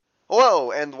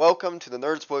Hello, and welcome to the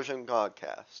Nerdsplosion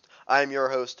podcast. I'm your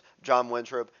host, John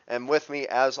Winthrop, and with me,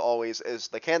 as always, is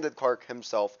the candid Clark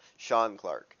himself, Sean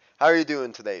Clark. How are you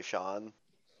doing today, Sean?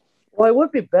 Well, it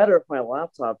would be better if my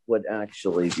laptop would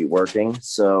actually be working.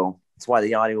 So that's why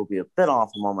the audio will be a bit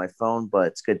off. I'm on my phone, but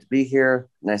it's good to be here.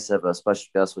 Nice to have a special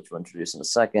guest, which we'll introduce in a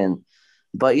second.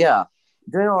 But yeah,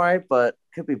 doing all right, but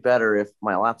could be better if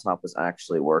my laptop was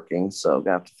actually working. So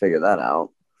gonna have to figure that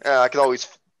out. I can always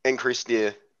increase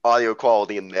the audio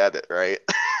quality in the edit, right?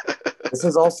 This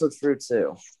is also true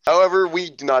too. However,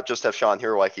 we do not just have Sean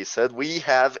here, like he said. We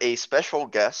have a special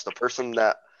guest, a person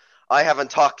that I haven't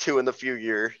talked to in a few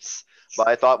years, but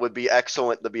I thought would be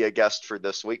excellent to be a guest for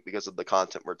this week because of the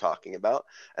content we're talking about.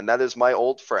 And that is my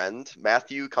old friend,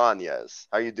 Matthew Canez.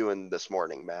 How you doing this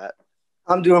morning, Matt?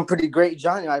 I'm doing pretty great,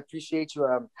 John. I appreciate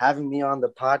you having me on the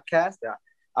podcast.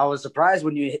 I was surprised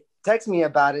when you text me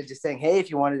about it, just saying, "Hey, if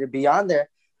you wanted to be on there."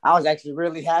 I was actually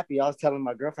really happy. I was telling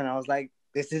my girlfriend, I was like,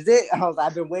 "This is it."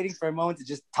 I've been waiting for a moment to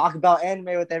just talk about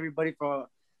anime with everybody for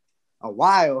a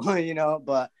while,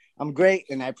 But I'm great,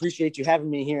 and I appreciate you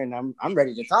having me here, and I'm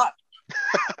ready to talk.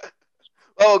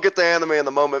 Oh, we'll get to anime in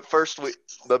a moment. First,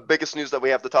 the biggest news that we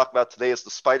have to talk about today is the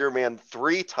Spider-Man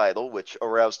 3 title, which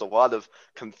aroused a lot of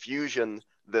confusion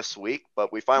this week,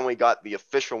 but we finally got the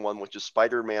official one, which is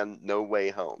Spider-Man No Way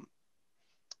Home.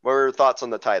 What are your thoughts on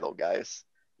the title, guys?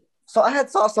 So I had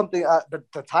saw something.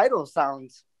 The title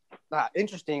sounds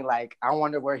interesting. Like I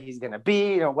wonder where he's gonna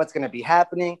be, what's gonna be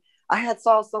happening. I had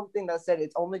saw something that said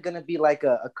it's only gonna be like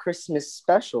a Christmas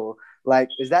special. Like,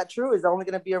 is that true? Is it only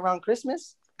gonna be around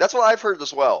Christmas? That's what I've heard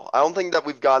as well. I don't think that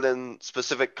we've gotten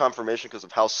specific confirmation because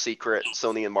of how secret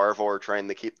Sony and Marvel are trying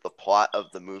to keep the plot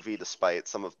of the movie despite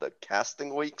some of the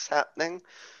casting leaks happening,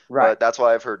 Right. but that's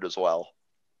what I've heard as well.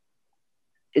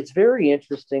 It's very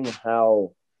interesting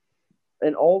how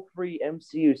in all three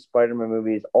MCU Spider-Man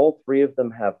movies, all three of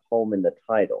them have home in the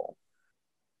title.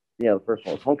 The first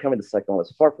one was Homecoming, the second one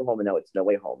was Far From Home, and now it's No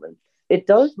Way Home. And it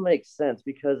does make sense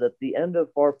because at the end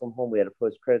of Far From Home, we had a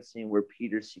post-credit scene where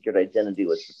Peter's secret identity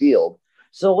was revealed.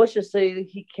 So let's just say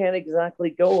he can't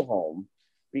exactly go home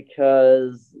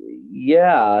because,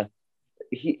 yeah,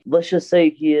 let's just say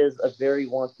he is a very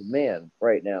wanted man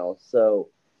right now.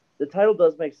 So the title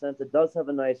does make sense. It does have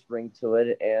a nice ring to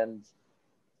it, and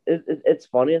it's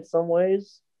funny in some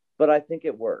ways, but I think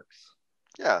it works.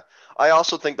 Yeah, I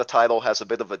also think the title has a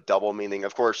bit of a double meaning.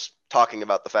 Of course, talking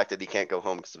about the fact that he can't go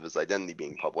home because of his identity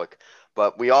being public,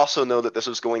 but we also know that this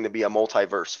is going to be a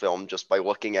multiverse film just by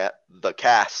looking at the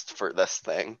cast for this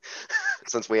thing,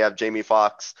 since we have Jamie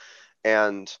Foxx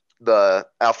and the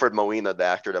Alfred Molina, the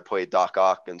actor that played Doc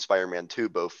Ock in Spider-Man 2,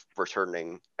 both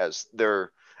returning as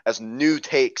new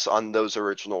takes on those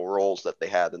original roles that they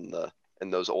had in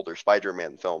those older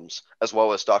Spider-Man films, as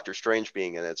well as Doctor Strange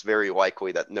being in it. It's very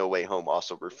likely that No Way Home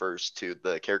also refers to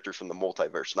the characters from the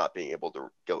multiverse not being able to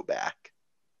go back.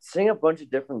 Seeing a bunch of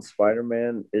different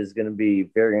Spider-Man is going to be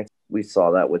very interesting. We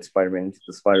saw that with Spider-Man Into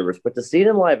the Spider-Verse, but to see it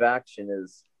in live action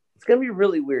it's going to be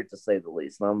really weird to say the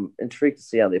least. And I'm intrigued to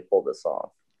see how they pull this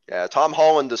off. Yeah, Tom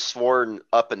Holland has sworn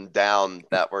up and down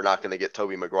that we're not going to get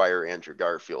Tobey Maguire or Andrew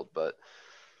Garfield, but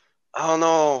I don't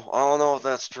know. I don't know if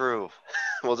that's true.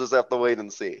 We'll just have to wait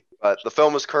and see. But the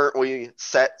film is currently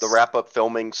set to wrap up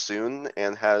filming soon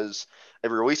and has a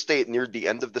release date near the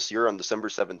end of this year on December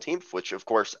 17th, which of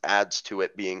course adds to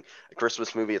it being a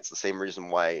Christmas movie. It's the same reason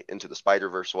why Into the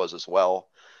Spider-Verse was as well.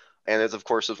 And it, of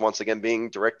course, is once again being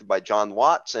directed by John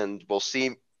Watts, and we'll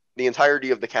see the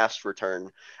entirety of the cast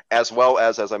return, as well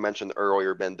as I mentioned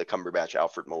earlier, Benedict Cumberbatch,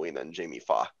 Alfred Molina, and Jamie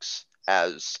Foxx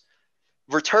as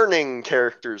returning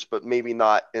characters, but maybe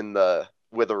not in the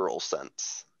literal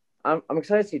sense. I'm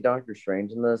excited to see Doctor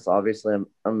Strange in this. Obviously,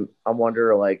 I'm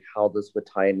wonder like how this would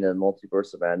tie into the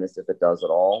Multiverse of Madness if it does at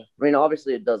all. I mean,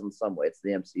 obviously it does in some way. It's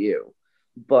the MCU,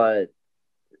 but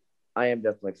I am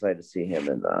definitely excited to see him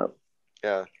in that.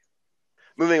 Yeah.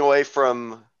 Moving away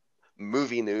from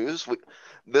movie news,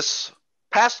 this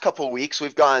past couple weeks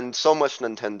we've gotten so much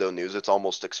Nintendo news it's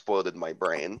almost exploded my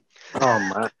brain. Oh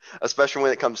my! Especially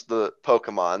when it comes to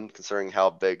Pokemon, considering how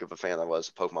big of a fan I was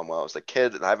of Pokemon when I was a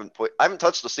kid, and I haven't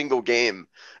touched a single game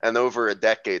in over a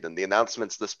decade, and the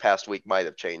announcements this past week might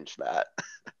have changed that.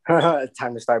 It's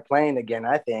time to start playing again,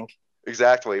 I think.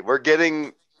 Exactly. We're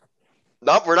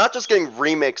not just getting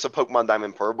remakes of Pokemon Diamond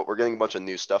and Pearl, but we're getting a bunch of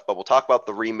new stuff. But we'll talk about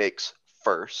the remakes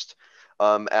first.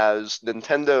 As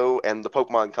Nintendo and the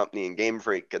Pokemon Company and Game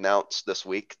Freak announced this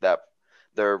week that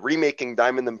they're remaking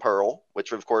Diamond and Pearl,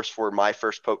 which of course were my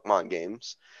first Pokemon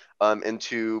games,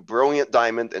 into Brilliant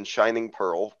Diamond and Shining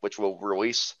Pearl, which will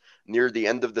release near the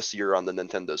end of this year on the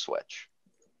Nintendo Switch.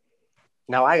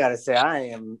 Now I gotta say, I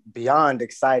am beyond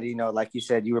excited. You know, like you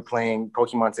said, you were playing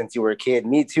Pokemon since you were a kid.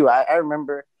 Me too. I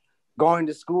remember going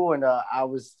to school, and I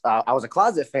was a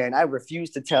closet fan. I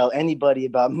refused to tell anybody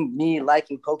about me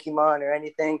liking Pokemon or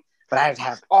anything, but I'd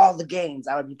have all the games.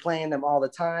 I would be playing them all the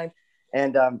time.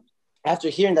 And after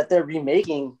hearing that they're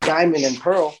remaking Diamond and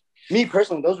Pearl, me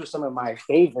personally, those were some of my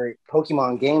favorite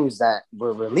Pokemon games that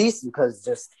were released because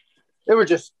they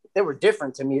were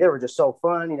different to me. They were just so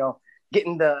fun. You know,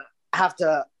 getting to have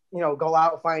to go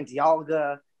out and find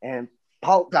Dialga and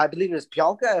I believe it was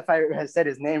Pialka, if I had said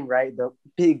his name right, the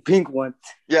big pink one.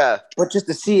 Yeah. But just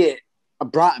to see it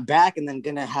brought back and then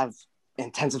gonna have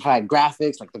intensified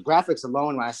graphics, like the graphics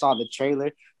alone, when I saw the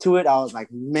trailer to it, I was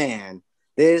like, man,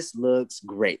 this looks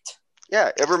great.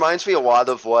 Yeah, it reminds me a lot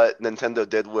of what Nintendo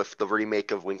did with the remake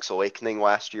of Link's Awakening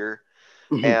last year.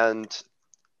 Mm-hmm. And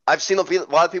I've seen a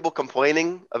lot of people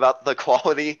complaining about the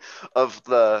quality of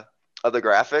the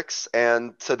graphics,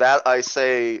 and to that I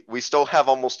say we still have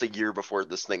almost a year before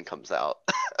this thing comes out.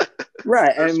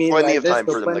 Right. There's plenty of time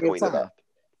for them to clean it up.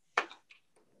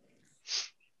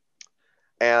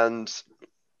 And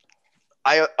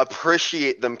I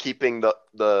appreciate them keeping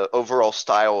the overall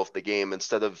style of the game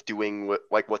instead of doing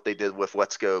what they did with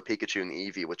Let's Go Pikachu and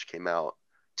Eevee, which came out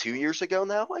 2 years ago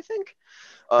now, I think.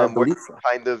 Where so.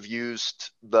 Kind of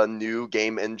used the new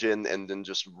game engine and then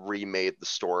just remade the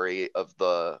story of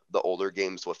the older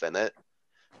games within it.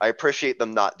 I appreciate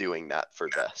them not doing that for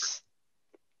this.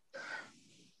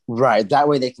 Right. That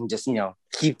way they can just,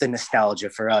 keep the nostalgia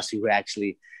for us who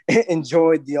actually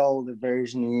enjoyed the older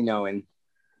version, and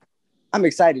I'm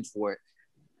excited for it.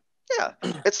 Yeah.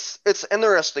 It's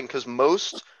interesting because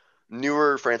most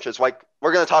newer franchises, like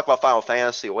we're going to talk about Final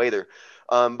Fantasy later,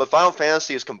 but Final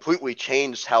Fantasy has completely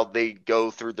changed how they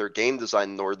go through their game design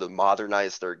in order to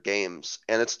modernize their games.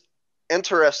 And it's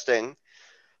interesting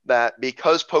that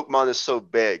because Pokemon is so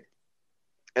big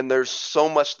and there's so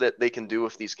much that they can do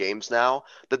with these games now,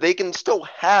 that they can still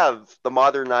have the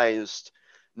modernized,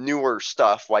 newer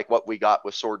stuff like what we got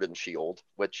with Sword and Shield,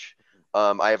 which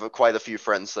I have quite a few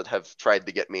friends that have tried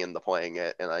to get me into playing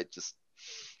it, and it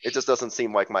just doesn't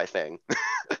seem like my thing.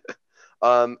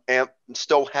 And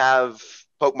still have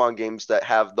Pokemon games that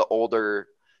have the older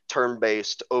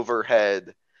turn-based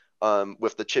overhead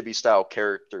with the chibi style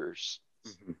characters,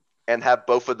 mm-hmm. and have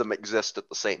both of them exist at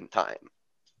the same time.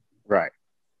 Right.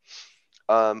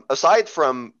 Aside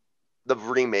from the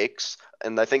remakes,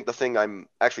 and I think the thing I'm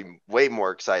actually way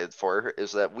more excited for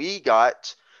is that we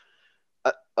got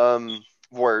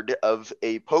word of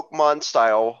a Pokemon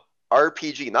style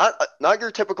RPG, not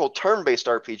your typical turn-based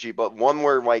RPG, but one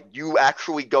where like you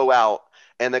actually go out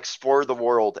and explore the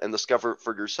world and discover it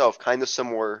for yourself, kind of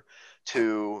similar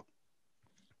to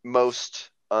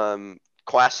most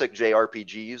classic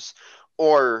JRPGs,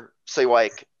 or say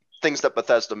like things that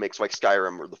Bethesda makes like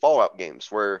Skyrim or the Fallout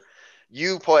games, where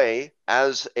you play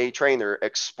as a trainer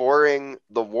exploring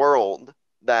the world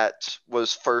that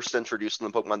was first introduced in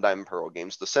the Pokemon Diamond Pearl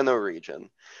games, the Sinnoh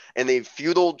region, in a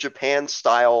feudal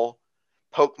Japan-style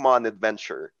Pokemon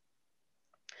adventure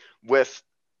with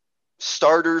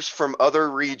starters from other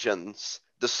regions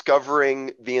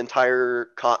discovering the entire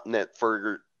continent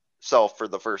for yourself for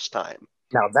the first time.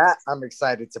 Now that I'm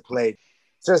excited to play.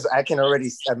 Just I can already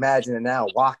imagine it now,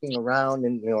 walking around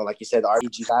and like you said, the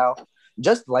RPG style.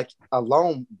 Just like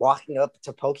alone walking up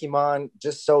to Pokemon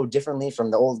just so differently from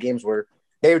the old games where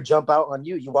they would jump out on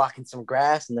you, you walk in some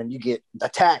grass and then you get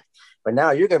attacked. But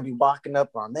now you're going to be walking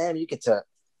up on them. You get to,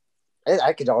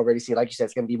 I could already see, like you said,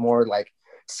 it's going to be more like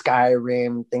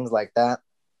Skyrim, things like that.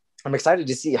 I'm excited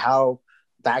to see how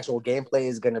the actual gameplay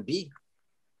is going to be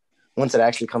once it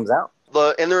actually comes out.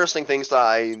 The interesting things that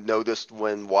I noticed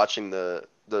when watching the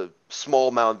small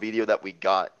amount of video that we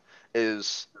got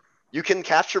is you can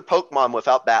capture Pokemon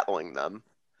without battling them,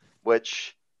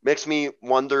 which makes me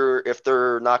wonder if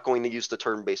they're not going to use the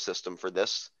turn-based system for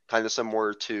this, kind of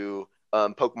similar to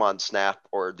Pokemon Snap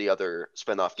or the other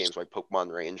spin-off games like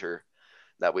Pokemon Ranger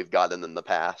that we've gotten in the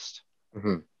past.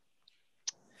 Mm-hmm.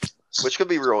 Which could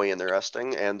be really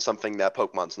interesting and something that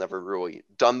Pokemon's never really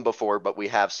done before, but we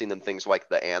have seen in things like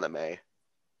the anime.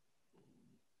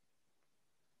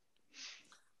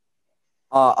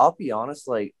 I'll be honest,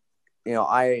 I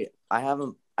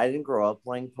didn't grow up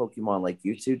playing Pokemon like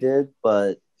you two did,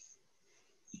 but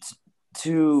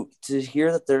to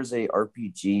hear that there's a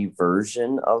RPG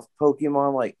version of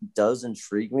Pokemon does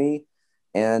intrigue me,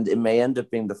 and it may end up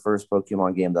being the first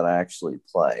Pokemon game that I actually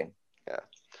play. Yeah.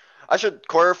 I should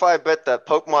clarify a bit that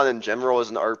Pokemon in general is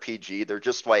an RPG. They're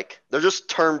just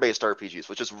turn-based RPGs,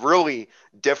 which is really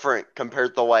different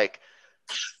compared to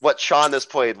what Sean has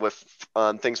played with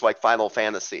things like Final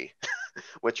Fantasy.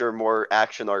 which are more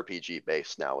action RPG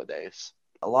based nowadays.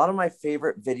 A lot of my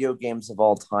favorite video games of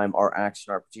all time are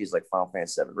action RPGs like Final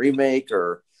Fantasy VII Remake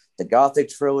or the Gothic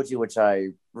trilogy, which I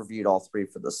reviewed all three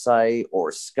for the site,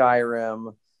 or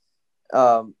Skyrim.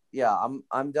 Yeah,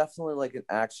 I'm definitely like an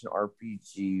action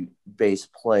RPG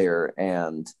based player,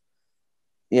 and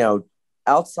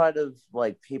outside of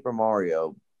like Paper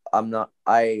Mario, I'm not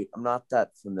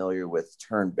that familiar with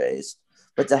turn based,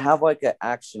 but to have like an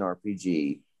action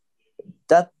RPG,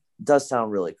 that does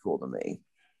sound really cool to me.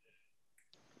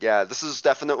 Yeah, this is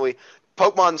definitely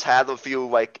Pokemon's had a few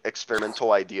like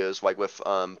experimental ideas, like with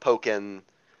Pokken,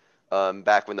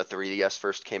 back when the 3DS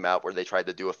first came out, where they tried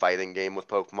to do a fighting game with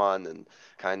Pokemon and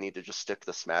kind of need to just stick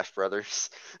to Smash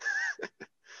Brothers.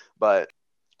 But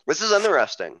this is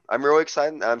interesting. I'm really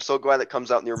excited. I'm so glad it comes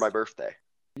out near my birthday.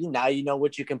 Now you know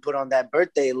what you can put on that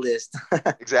birthday list.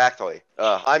 Exactly.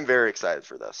 I'm very excited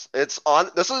for this.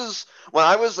 This is when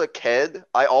I was a kid,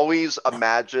 I always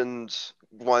imagined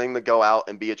wanting to go out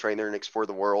and be a trainer and explore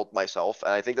the world myself.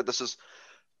 And I think that this is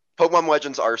Pokemon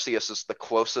Legends Arceus is the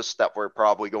closest that we're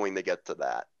probably going to get to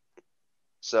that.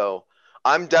 So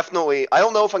I don't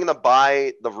know if I'm going to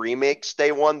buy the remakes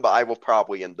day one, but I will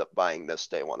probably end up buying this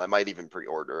day one. I might even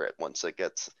pre-order it once it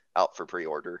gets out for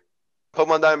pre-order.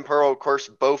 Pokemon Diamond and Pearl, of course,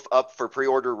 both up for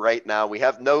pre-order right now. We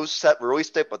have no set release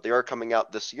date, but they are coming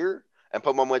out this year. And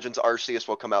Pokemon Legends Arceus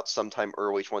will come out sometime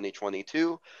early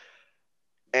 2022.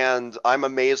 And I'm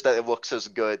amazed that it looks as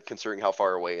good considering how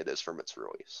far away it is from its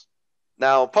release.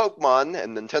 Now, Pokemon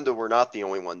and Nintendo were not the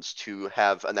only ones to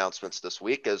have announcements this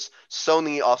week, as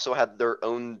Sony also had their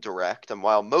own Direct. And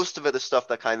while most of it is stuff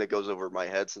that kind of goes over my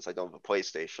head since I don't have a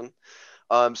PlayStation,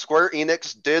 Square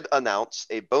Enix did announce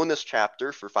a bonus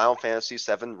chapter for Final Fantasy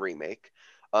VII Remake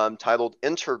titled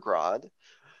Intergrad,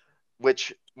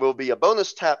 which will be a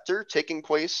bonus chapter taking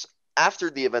place after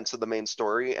the events of the main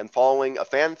story and following a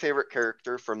fan favorite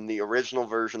character from the original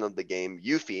version of the game,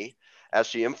 Yuffie, as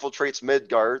she infiltrates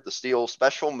Midgard to steal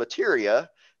special materia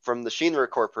from the Shinra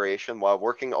Corporation while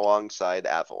working alongside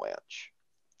Avalanche.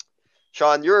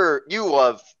 Sean, you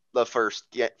love the first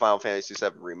Final Fantasy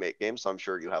VII Remake game, so I'm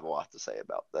sure you have a lot to say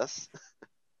about this.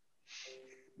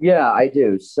 Yeah, I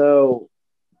do. So,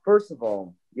 first of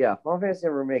all, yeah, Final Fantasy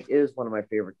Remake is one of my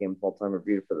favorite games of all time,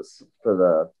 reviewed for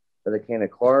the Canez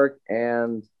Clark,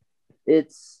 and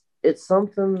it's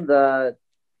something that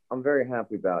I'm very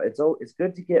happy about. It's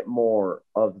good to get more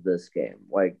of this game.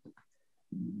 Like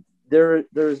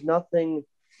there's nothing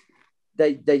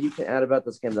that you can add about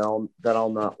this game that I'll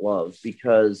not love,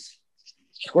 because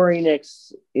Square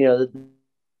Enix,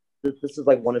 this is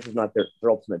like one of, if not their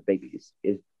ultimate babies,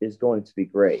 is going to be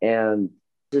great. And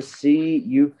to see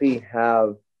Yuffie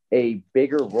have a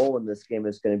bigger role in this game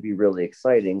is going to be really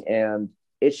exciting. And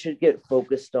it should get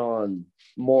focused on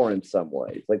more in some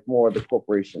ways, like more of the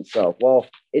corporation itself. Well,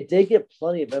 it did get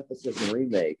plenty of emphasis in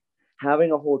Remake.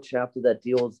 Having a whole chapter that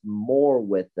deals more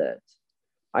with it,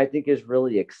 I think, is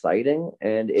really exciting,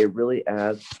 and it really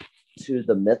adds to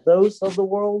the mythos of the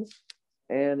world.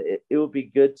 And it would be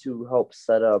good to help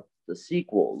set up the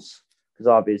sequels, because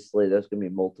obviously there's going to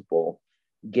be multiple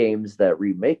games that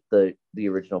remake the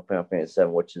original Final Fantasy VII,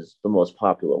 which is the most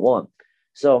popular one.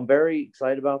 So I'm very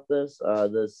excited about this.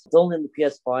 This it's only in the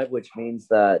PS5, which means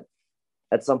that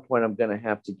at some point I'm going to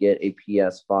have to get a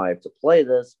PS5 to play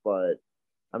this. But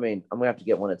I mean, I'm going to have to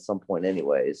get one at some point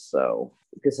anyways. So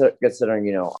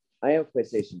considering, I have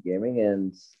PlayStation gaming,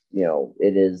 and,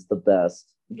 it is the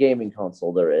best gaming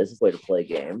console there is. It's a way to play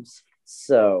games.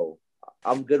 So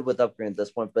I'm good with upgrading at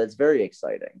this point, but it's very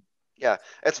exciting. Yeah,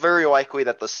 it's very likely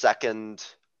that the second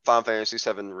Final Fantasy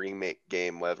VII Remake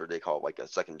game, whatever they call it, like a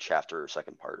second chapter or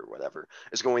second part or whatever,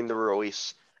 is going to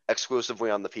release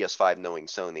exclusively on the PS5, knowing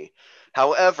Sony.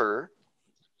 However,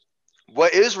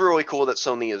 what is really cool that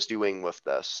Sony is doing with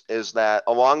this is that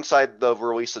alongside the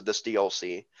release of this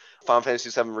DLC, Final Fantasy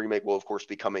VII Remake will, of course,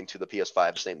 be coming to the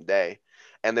PS5 same day.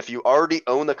 And if you already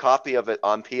own a copy of it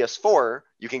on PS4,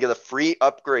 you can get a free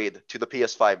upgrade to the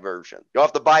PS5 version. You'll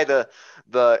have to buy the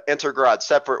Intergrad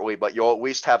separately, but you'll at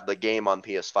least have the game on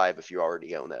PS5 if you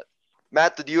already own it.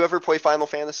 Matt, did you ever play Final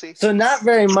Fantasy? So not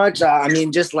very much. I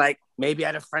mean, just like maybe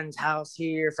at a friend's house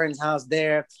here, friend's house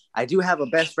there. I do have a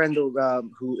best friend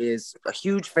who is a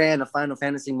huge fan of Final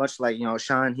Fantasy, much like,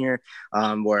 Sean here,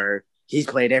 where he's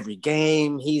played every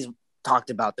game. He's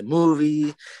talked about the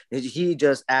movie. He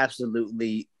just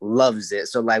absolutely loves it.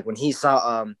 So like when he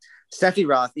saw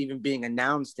Sephiroth even being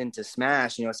announced into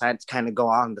Smash, so I had to kind of go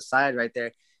on the side right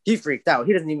there. He freaked out.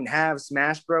 He doesn't even have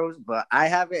Smash Bros, but I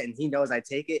have it, and he knows I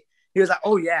take it. He was like,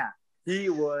 oh yeah. He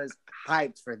was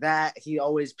hyped for that. He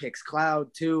always picks Cloud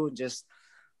too. Just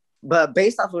But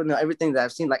based off of everything that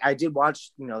I've seen, like I did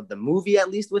watch, the movie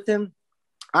at least with him.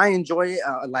 I enjoy it.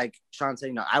 Like Sean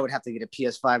said, I would have to get a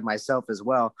PS5 myself as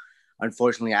well.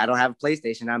 Unfortunately, I don't have a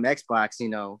PlayStation. I'm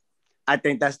Xbox. I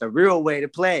think that's the real way to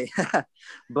play.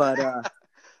 But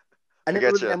I I never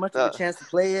get really you. had much of a chance to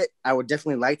play it. I would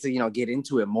definitely like to, get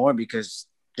into it more because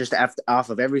just off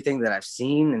of everything that I've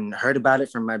seen and heard about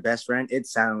it from my best friend, it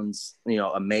sounds,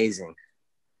 amazing.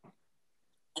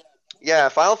 Yeah,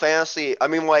 Final Fantasy. I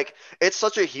mean, like, it's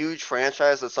such a huge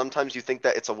franchise that sometimes you think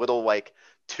that it's a little like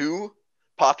too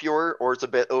popular or it's a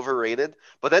bit overrated.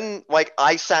 But then, like,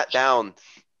 I sat down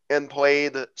and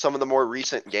played some of the more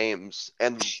recent games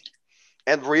and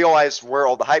realized where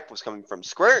all the hype was coming from.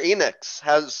 Square Enix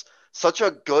has such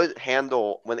a good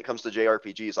handle when it comes to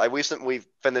JRPGs. I recently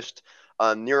finished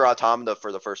Nier Automata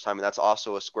for the first time, and that's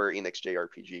also a Square Enix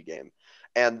JRPG game.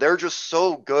 And they're just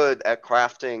so good at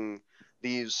crafting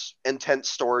these intense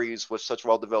stories with such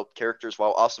well-developed characters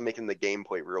while also making the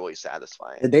gameplay really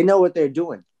satisfying. They know what they're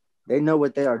doing. They know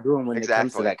what they are doing when it comes to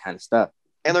Exactly. that kind of stuff.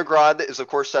 Energrad is, of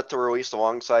course, set to release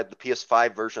alongside the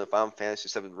PS5 version of Final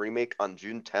Fantasy VII Remake on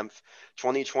June 10th,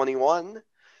 2021.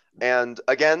 And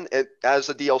again, as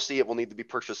a DLC, it will need to be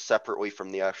purchased separately from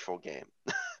the actual game.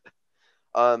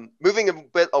 Moving a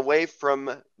bit away from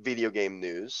video game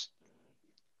news,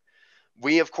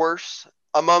 we, of course,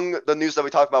 among the news that we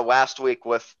talked about last week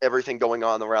with everything going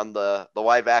on around the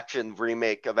live-action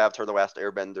remake of Avatar The Last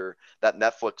Airbender that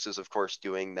Netflix is, of course,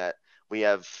 doing, that we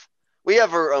have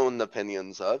our own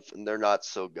opinions of, and they're not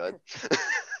so good.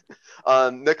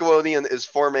 Nickelodeon is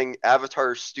forming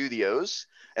Avatar Studios,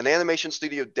 an animation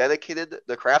studio dedicated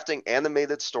to crafting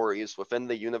animated stories within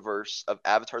the universe of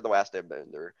Avatar The Last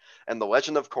Airbender and The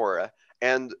Legend of Korra.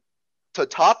 And to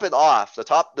top it off, to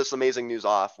top this amazing news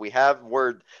off, we have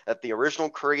word that the original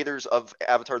creators of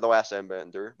Avatar The Last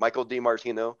Airbender, Michael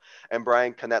DiMartino and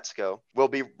Brian Konietzko, will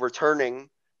be returning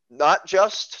not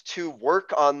just to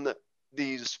work on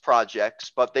these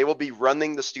projects, but they will be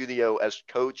running the studio as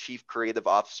co-chief creative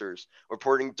officers,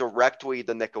 reporting directly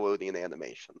to Nickelodeon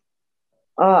Animation.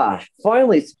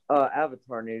 Finally,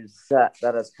 Avatar news that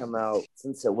has come out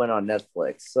since it went on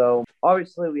Netflix. So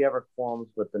obviously we have our qualms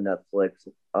with the Netflix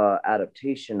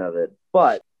adaptation of it,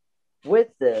 but with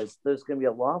this, there's going to be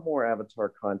a lot more Avatar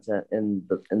content in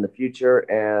the future.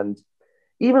 And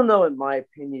even though, in my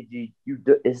opinion,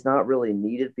 it's not really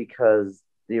needed because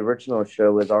the original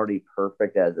show is already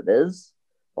perfect as it is.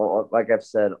 Well, like I've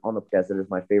said on the podcast, it is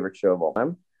my favorite show of all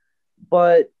time.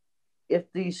 But if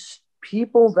these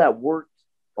people that worked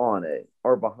on it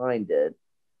are behind it,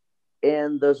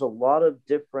 and there's a lot of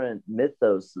different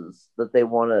mythoses that they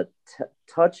want to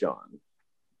touch on,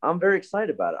 I'm very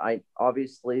excited about it.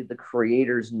 Obviously the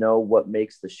creators know what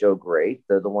makes the show great.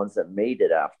 They're the ones that made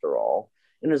it after all.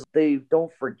 And as they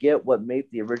don't forget what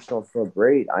made the original show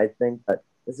great, I think that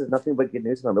this is nothing but good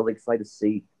news, and I'm really excited to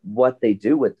see what they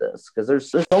do with this, because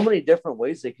there's so many different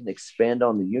ways they can expand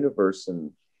on the universe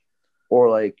or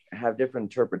like have different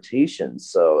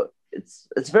interpretations. So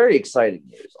it's very exciting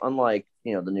news, unlike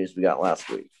the news we got last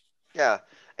week. Yeah,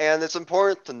 and it's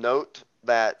important to note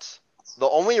that the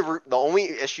only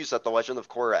issues that The Legend of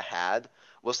Korra had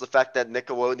was the fact that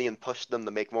Nickelodeon pushed them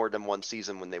to make more than one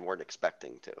season when they weren't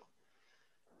expecting to.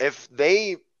 If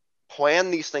they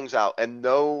plan these things out and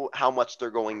know how much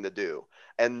they're going to do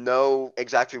and know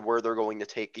exactly where they're going to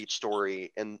take each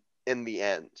story in the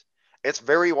end, it's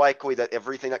very likely that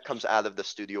everything that comes out of the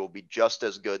studio will be just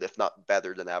as good, if not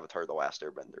better, than Avatar The Last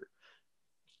Airbender.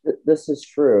 This is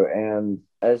true. And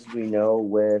as we know,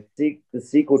 with the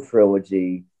sequel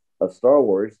trilogy of Star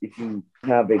Wars, if you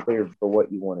have a clear for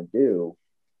what you want to do,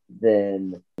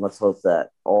 then let's hope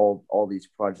that all these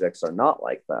projects are not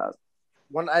like that.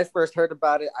 When I first heard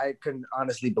about it, I couldn't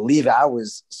honestly believe it. I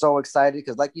was so excited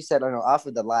because, like you said, off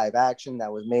of the live action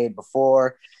that was made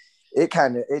before, you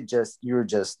were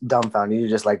just dumbfounded. You're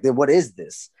just like, what is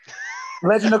this?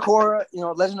 Legend of Korra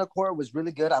was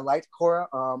really good. I liked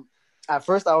Korra. At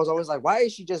first, I was always like, why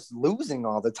is she just losing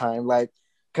all the time? Like,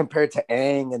 compared to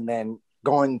Aang, and then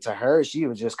going to her, she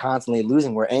was just constantly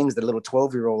losing, where Aang's the little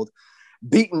 12-year-old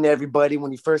beating everybody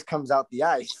when he first comes out the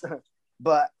ice.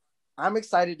 But I'm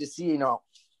excited to see,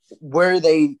 where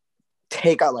they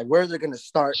take out, like where they're going to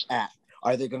start at.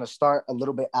 Are they going to start a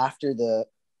little bit after the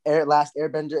Last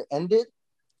Airbender ended?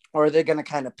 Or are they going to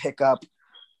kind of pick up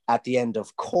at the end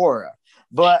of Korra?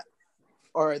 Or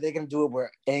are they going to do it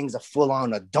where Aang's a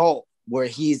full-on adult, where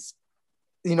he's,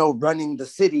 running the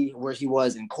city where he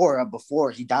was in Korra before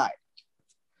he died?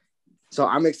 So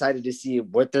I'm excited to see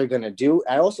what they're going to do.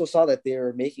 I also saw that they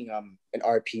were making an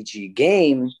RPG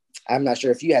game I'm not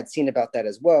sure if you had seen about that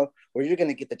as well, where you're going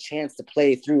to get the chance to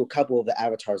play through a couple of the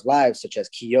avatars lives, such as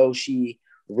Kiyoshi,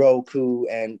 Roku,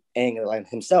 and Aang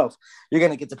himself. You're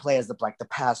going to get to play as the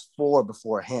past 4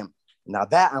 before him. Now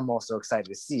that I'm also excited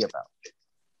to see about.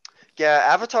 Yeah,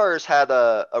 Avatar's had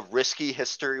a risky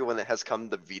history when it has come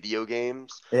to video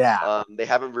games. Yeah. They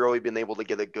haven't really been able to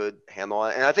get a good handle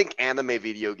on it. And I think anime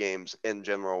video games in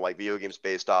general, like video games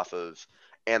based off of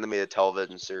animated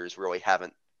television series, really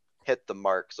haven't hit the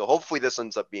mark. So hopefully this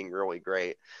ends up being really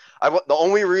great. The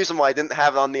only reason why I didn't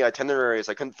have it on the itinerary is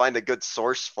I couldn't find a good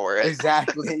source for it.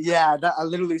 Exactly. Yeah, I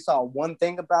literally saw one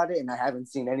thing about it, and I haven't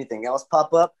seen anything else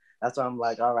pop up. That's why I'm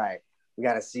like, all right, we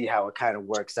got to see how it kind of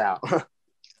works out.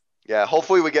 Yeah,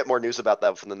 hopefully we get more news about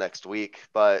that for the next week.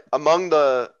 But among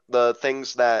the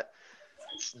things that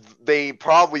they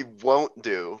probably won't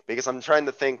do, because I'm trying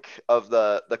to think of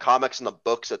the comics and the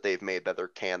books that they've made that are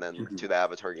canon to the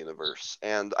Avatar universe.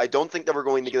 And I don't think that we're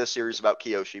going to get a series about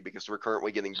Kyoshi because we're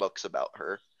currently getting books about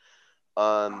her.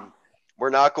 We're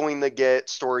not going to get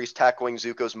stories tackling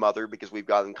Zuko's mother because we've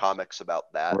gotten comics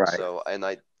about that. Right. So and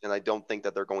I don't think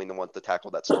that they're going to want to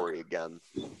tackle that story again.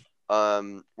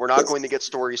 We're not going to get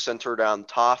stories centered on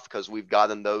Toph because we've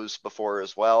gotten those before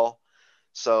as well.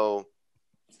 So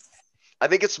I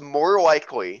think it's more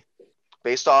likely,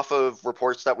 based off of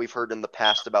reports that we've heard in the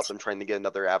past about them trying to get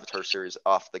another Avatar series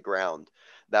off the ground,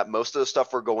 that most of the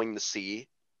stuff we're going to see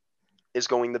is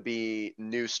going to be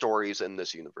new stories in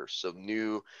this universe. So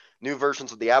new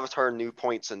versions of the Avatar, new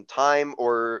points in time,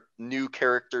 or new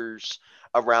characters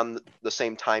around the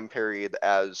same time period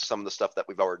as some of the stuff that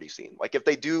we've already seen. Like if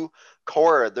they do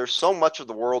Korra, there's so much of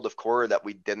the world of Korra that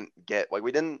we didn't get.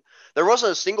 There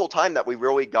wasn't a single time that we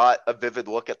really got a vivid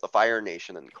look at the Fire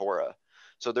Nation in Korra.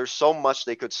 So there's so much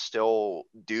they could still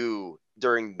do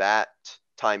during that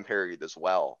time period as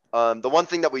well. The one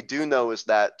thing that we do know is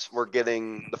that we're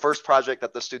getting the first project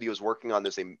that the studio is working on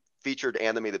is a featured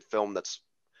animated film that's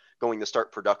going to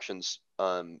start productions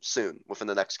soon, within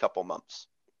the next couple months.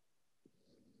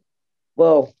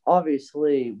 Well,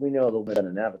 obviously, we know the win in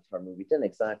an Avatar movie didn't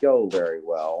exactly go very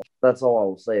well. That's all I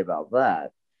will say about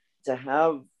that. To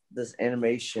have this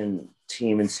animation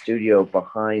team and studio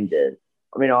behind it,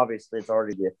 I mean, obviously, it's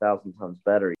already 1,000 times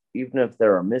better, even if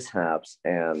there are mishaps.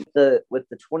 And with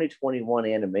the 2021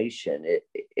 animation,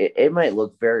 it might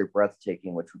look very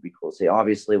breathtaking, which would be cool to see.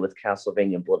 Obviously, with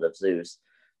Castlevania and Blood of Zeus,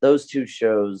 those two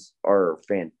shows are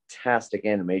fantastic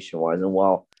animation-wise. And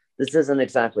while this isn't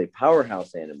exactly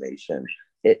powerhouse animation,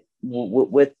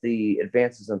 with the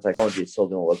advances in technology, it's still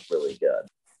going to look really good.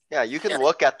 Yeah, you can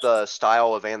look at the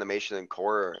style of animation and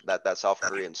Korra that South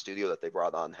Korean studio that they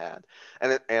brought on had,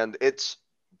 and it's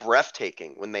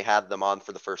breathtaking when they had them on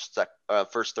for the first,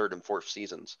 third, and fourth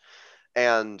seasons.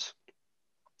 And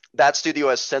that studio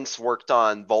has since worked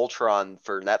on Voltron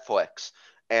for Netflix,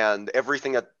 and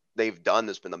everything that they've done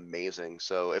has been amazing.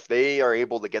 So if they are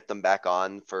able to get them back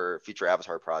on for future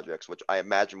Avatar projects, which I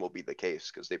imagine will be the case,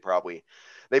 because they probably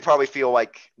feel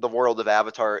like the world of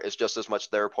Avatar is just as much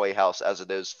their playhouse as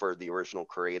it is for the original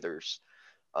creators.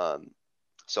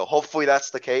 So hopefully that's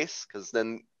the case, because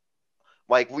then,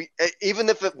 like, even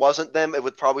if it wasn't them, it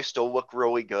would probably still look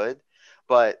really good.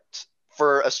 But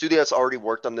for a studio that's already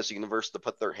worked on this universe to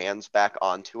put their hands back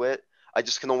onto it, I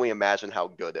just can only imagine how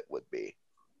good it would be.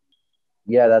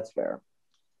 Yeah, that's fair.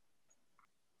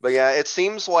 But yeah, it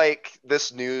seems like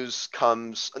this news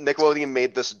Nickelodeon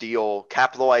made this deal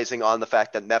capitalizing on the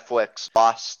fact that Netflix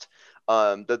lost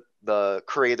the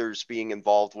creators being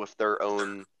involved with their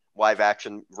own live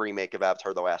action remake of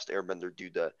Avatar: The Last Airbender due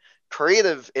to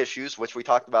creative issues, which we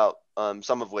talked about,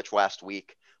 some of which last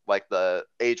week, like the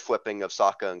age flipping of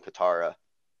Sokka and Katara.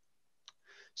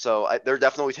 So they're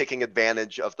definitely taking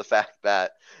advantage of the fact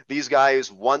that these guys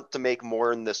want to make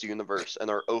more in this universe and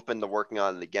are open to working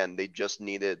on it again. They just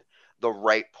needed the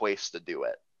right place to do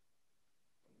it.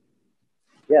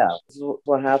 Yeah, this is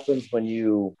what happens when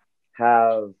you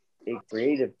have a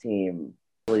creative team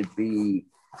really be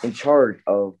in charge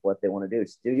of what they want to do.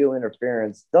 Studio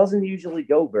interference doesn't usually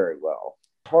go very well.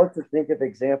 Hard to think of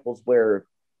examples where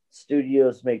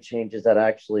studios make changes that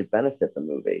actually benefit the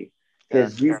movie,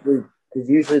 because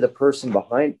usually the person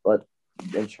behind,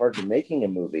 in charge of making a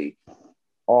movie,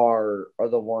 are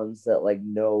the ones that like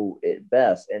know it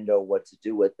best and know what to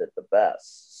do with it the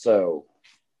best. So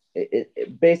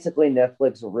it basically,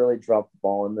 Netflix really dropped the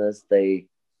ball on this. They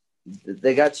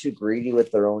got too greedy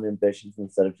with their own ambitions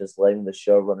instead of just letting the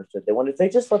showrunners do what they wanted. If they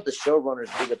just let the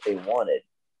showrunners do what they wanted,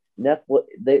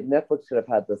 Netflix could have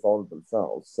had this all to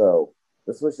themselves. So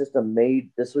this was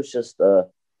just an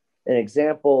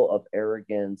example of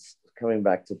arrogance coming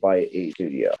back to buy a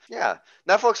studio. Yeah,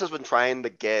 Netflix has been trying to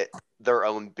get their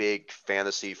own big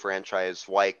fantasy franchise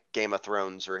like Game of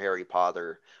Thrones or Harry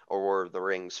Potter or Lord of the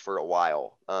Rings for a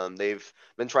while. They've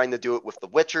been trying to do it with The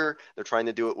Witcher. They're trying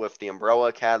to do it with The Umbrella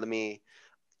Academy.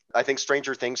 I think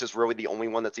Stranger Things is really the only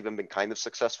one that's even been kind of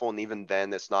successful, and even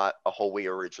then, it's not a wholly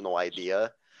original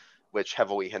idea, which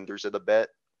heavily hinders it a bit.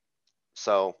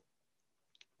 So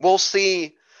we'll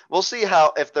see. We'll see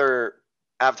how if their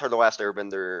Avatar: The Last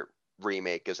Airbender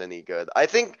remake is any good. I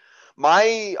think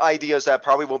my idea is that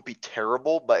probably won't be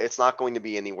terrible, but it's not going to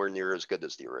be anywhere near as good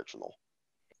as the original.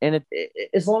 And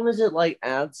as long as it like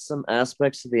adds some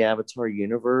aspects to the Avatar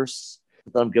universe,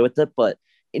 then I'm good with it. But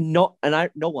I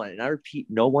repeat,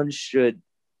 no one should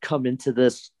come into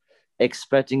this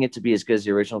expecting it to be as good as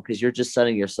the original, because you're just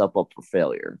setting yourself up for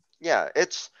failure. Yeah,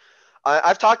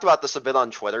 I've talked about this a bit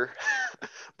on Twitter,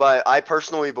 but I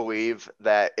personally believe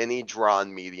that any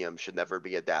drawn medium should never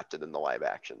be adapted into live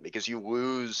action, because you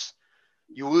lose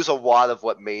a lot of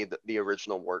what made the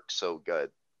original work so good.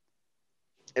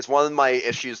 It's one of my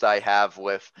issues that I have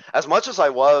with, as much as I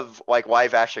love like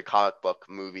live action comic book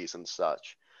movies and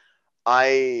such,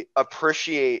 I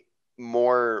appreciate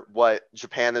more what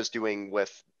Japan is doing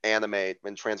with anime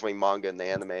and translating manga into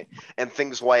anime, and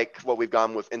things like what we've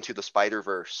gone with Into the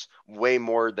Spider-Verse way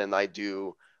more than I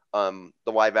do the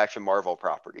live action Marvel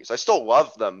properties. I still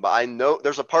love them, but I know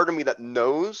there's a part of me that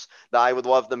knows that I would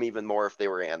love them even more if they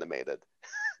were animated.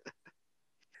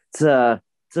 It's a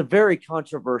very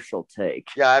controversial take.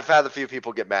 Yeah, I've had a few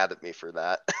people get mad at me for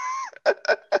that.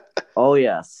 Oh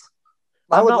yes,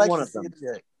 I'm not one of them.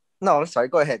 No, sorry.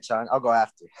 Go ahead, Sean. I'll go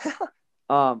after.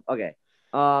 Okay.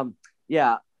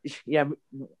 Yeah.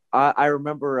 I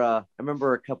remember. I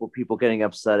remember a couple people getting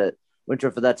upset at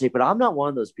Winter for that take, but I'm not one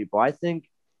of those people. I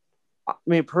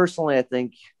mean, personally, I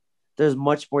think there's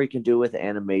much more you can do with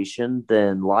animation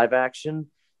than live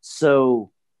action.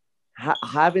 So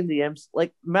having the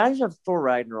like, imagine if Thor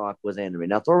Ragnarok was animated.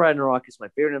 Now, Thor Ragnarok is my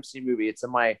favorite MCU movie. It's in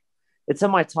my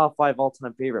top 5 all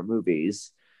time favorite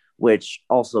movies, which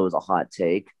also is a hot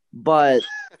take. But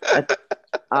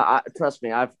trust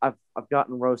me, I've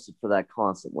gotten roasted for that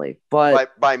constantly.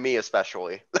 But by me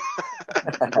especially.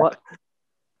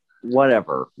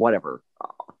 Whatever.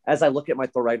 As I look at my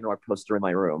Thor Ragnarok poster in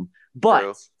my room, but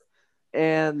True.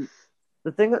 And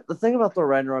the thing about Thor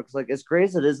Ragnarok is, like, as great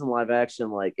as it is in live action,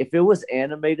 like, if it was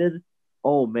animated,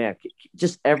 oh man,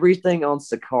 just everything on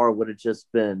Sakaar would have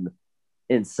just been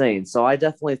insane. So I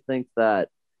definitely think that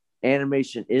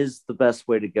animation is the best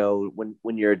way to go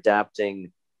when you're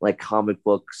adapting like comic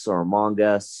books or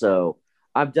manga. So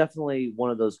I'm definitely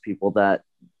one of those people that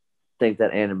think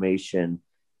that animation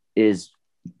is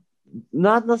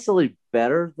not necessarily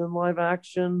better than live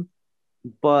action,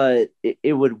 but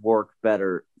it would work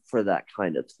better for that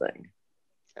kind of thing.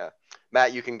 Yeah.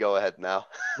 Matt, you can go ahead now.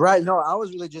 Right. No, I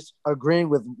was really just agreeing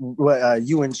with what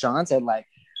you and Sean said. Like,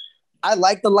 I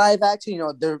like the live action. You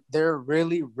know, they're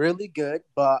really, really good,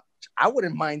 but I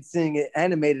wouldn't mind seeing it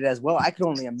animated as well. I could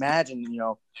only imagine, you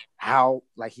know, how,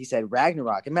 like he said,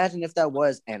 Ragnarok. Imagine if that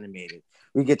was animated.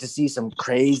 We get to see some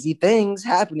crazy things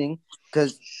happening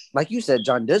because, like you said,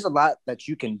 John, there's a lot that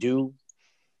you can do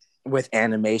with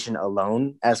animation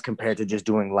alone as compared to just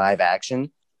doing live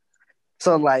action.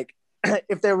 So, like,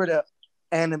 if they were to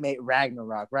animate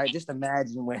Ragnarok, right? Just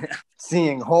imagine when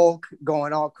seeing Hulk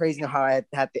going all crazy, how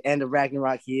at the end of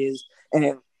Ragnarok he is.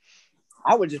 And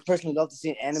I would just personally love to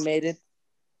see it animated.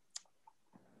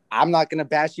 I'm not going to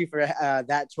bash you for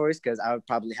that choice because I would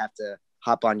probably have to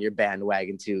hop on your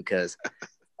bandwagon too because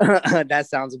that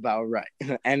sounds about right.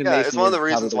 Animation, yeah, it's one of the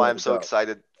reasons why I'm so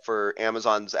excited for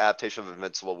Amazon's adaptation of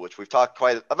Invincible, which we've talked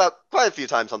quite a few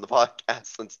times on the podcast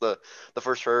since the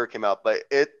first trailer came out. But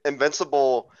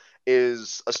Invincible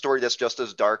is a story that's just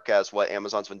as dark as what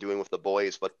Amazon's been doing with The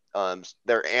Boys, but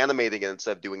they're animating it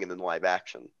instead of doing it in live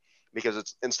action, because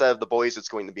it's instead of The Boys, it's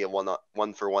going to be a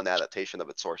one-for-one adaptation of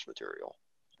its source material.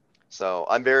 So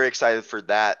I'm very excited for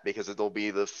that because it'll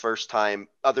be the first time,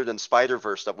 other than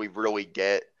Spider-Verse, that we really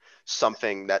get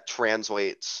something that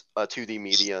translates a 2D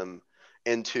medium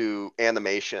into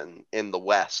animation in the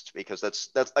West, because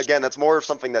that's more of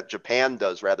something that Japan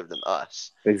does rather than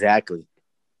us. Exactly.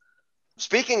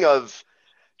 Speaking of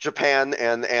Japan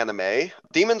and anime,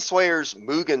 Demon Slayer's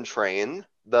Mugen Train,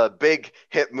 the big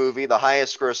hit movie, the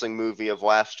highest grossing movie of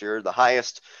last year, the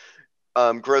highest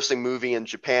grossing movie in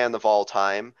Japan of all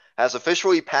time, has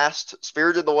officially passed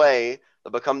Spirited Away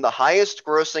to become the highest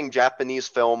grossing Japanese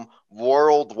film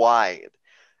worldwide.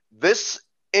 This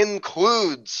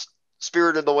includes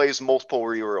Spirited Away's multiple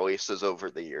re-releases over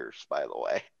the years, by the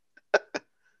way.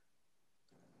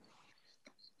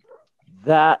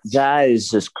 That is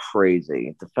just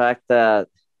crazy. The fact that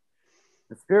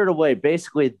the Spirited Away,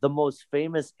 basically the most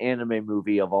famous anime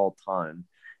movie of all time,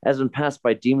 has been passed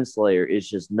by Demon Slayer is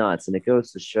just nuts. And it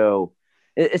goes to show,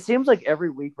 it seems like every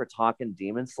week we're talking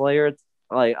Demon Slayer. It's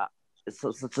like, it's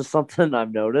just something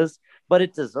I've noticed, but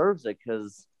it deserves it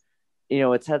because,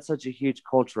 it's had such a huge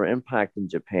cultural impact in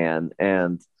Japan.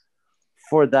 And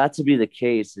for that to be the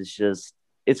case is just,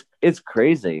 it's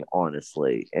crazy,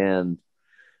 honestly. And,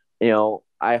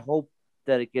 I hope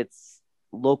that it gets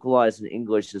localized in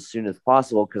English as soon as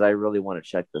possible because I really want to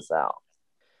check this out.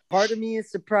 Part of me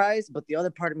is surprised, but the other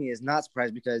part of me is not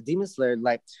surprised because Demon Slayer,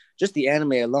 like just the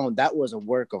anime alone, that was a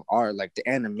work of art, like the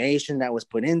animation that was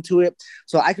put into it.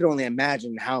 So I could only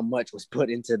imagine how much was put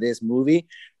into this movie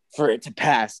for it to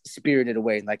pass Spirited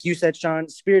Away. Like you said, Sean,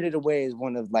 Spirited Away is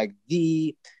one of like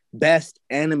the best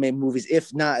anime movies,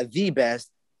 if not the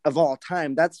best of all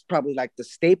time. That's probably like the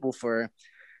staple for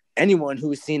anyone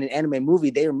who's seen an anime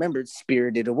movie. They remembered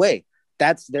Spirited Away.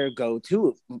 That's their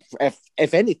go-to,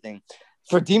 if anything.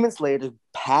 For Demon Slayer to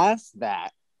pass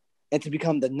that and to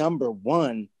become the number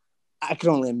one, I can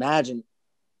only imagine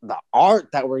the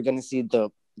art that we're going to see.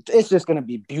 It's just going to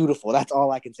be beautiful. That's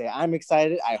all I can say. I'm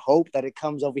excited. I hope that it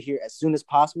comes over here as soon as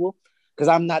possible because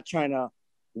I'm not trying to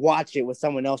watch it with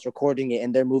someone else recording it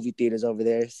in their movie theaters over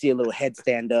there, see a little head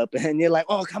stand up, and you're like,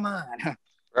 oh, come on.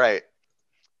 Right.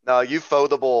 No,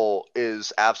 Ufotable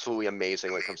is absolutely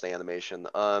amazing when it comes to animation.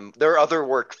 Their other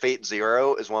work, Fate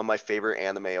Zero, is one of my favorite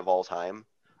anime of all time,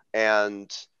 and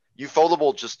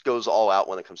Ufotable just goes all out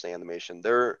when it comes to animation.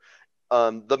 The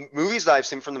movies that I've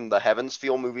seen from them, the Heavens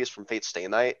Feel movies from Fate Stay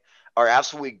Night, are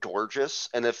absolutely gorgeous.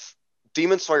 And if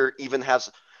Demon Slayer even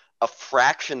has a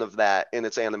fraction of that in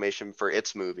its animation for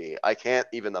its movie, I can't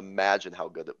even imagine how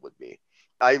good it would be.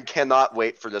 I cannot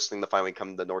wait for this thing to finally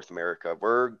come to North America.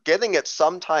 We're getting it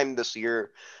sometime this year,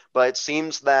 but it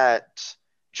seems that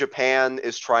Japan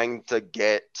is trying to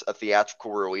get a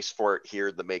theatrical release for it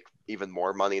here to make even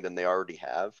more money than they already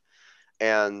have.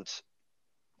 And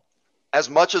as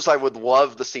much as I would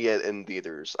love to see it in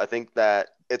theaters, I think that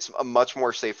it's a much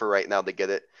more safer right now to get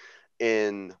it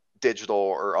in digital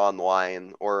or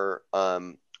online or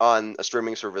on a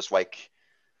streaming service like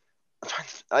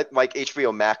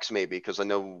HBO Max maybe, because I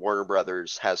know Warner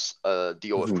Brothers has a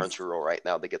deal with Crunchyroll right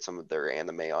now to get some of their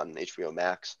anime on HBO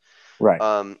Max.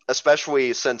 Right.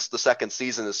 Especially since the second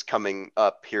season is coming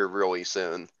up here really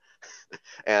soon.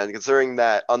 And considering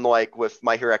that, unlike with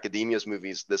My Hero Academia's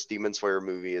movies, this Demon Slayer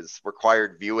movie is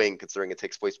required viewing, considering it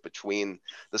takes place between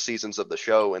the seasons of the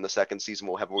show, and the second season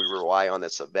will heavily rely on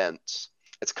its events.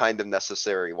 It's kind of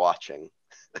necessary watching.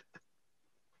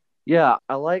 Yeah,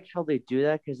 I like how they do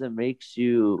that because it makes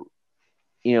you,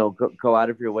 go out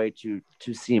of your way to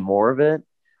see more of it.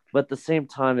 But at the same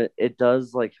time, it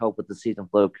does like help with the season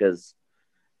flow because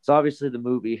so obviously the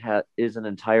movie is an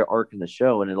entire arc in the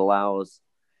show and it allows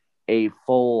a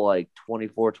full like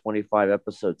 24, 25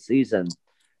 episode season,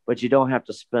 but you don't have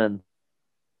to spend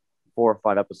 4 or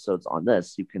 5 episodes on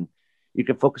this. You can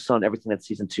focus on everything that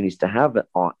season 2 needs to have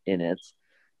in it,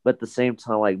 but at the same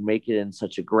time, like make it in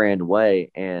such a grand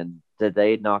way. And did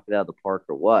they knock it out of the park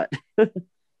or what?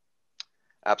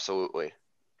 Absolutely.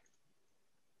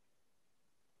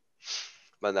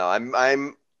 But no,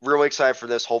 I'm really excited for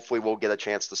this. Hopefully, we'll get a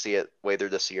chance to see it later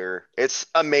this year. It's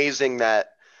amazing that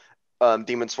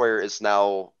Demon Slayer is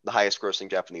now the highest grossing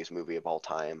Japanese movie of all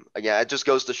time. Again, it just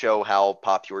goes to show how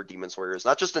popular Demon Slayer is,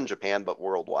 not just in Japan, but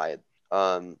worldwide.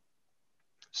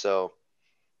 So,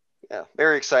 yeah,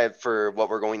 very excited for what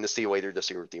we're going to see later this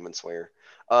year with Demon Slayer.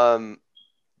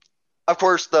 Of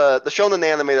course, the shonen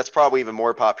anime that's probably even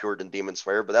more popular than Demon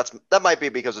Slayer, but that might be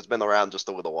because it's been around just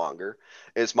a little longer,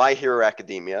 is My Hero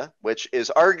Academia, which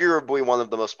is arguably one of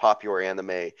the most popular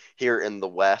anime here in the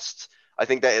West. I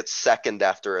think that it's second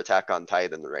after Attack on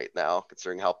Titan right now,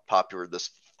 considering how popular this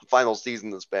final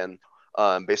season has been,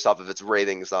 based off of its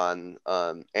ratings on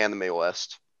Anime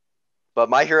List. But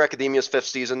My Hero Academia's 5th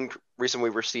season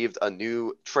recently received a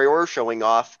new trailer showing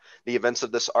off the events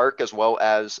of this arc as well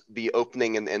as the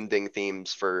opening and ending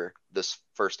themes for this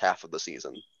first half of the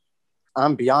season.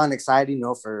 I'm beyond excited,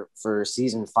 for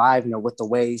season 5, with the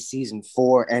way season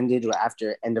 4 ended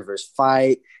after Endeavor's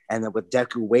fight, and then with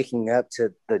Deku waking up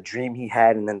to the dream he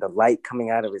had, and then the light coming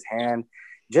out of his hand,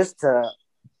 just to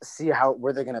see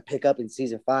where they're gonna pick up in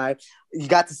season 5. You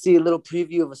got to see a little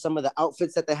preview of some of the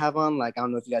outfits that they have on. Like, I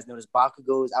don't know if you guys noticed,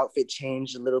 Bakugo's outfit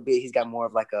changed a little bit. He's got more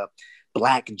of like a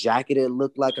black jacket. It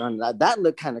looked like on that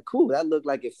looked kind of cool. That looked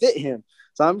like it fit him.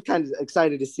 So I'm kind of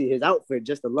excited to see his outfit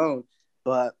just alone.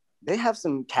 But they have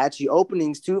some catchy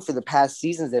openings too for the past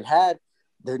seasons they've had.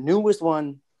 The newest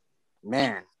one,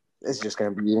 man, it's just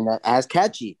gonna be even as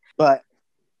catchy. But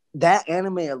that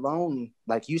anime alone,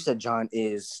 like you said, John,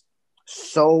 is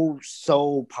so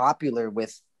popular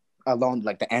with alone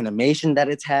like the animation that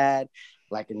it's had.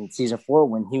 Like in season 4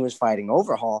 when he was fighting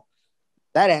Overhaul,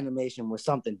 that animation was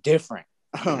something different.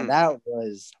 Mhm. that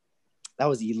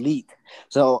was elite.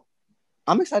 So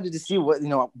I'm excited to see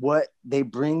what they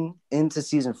bring into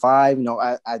season 5.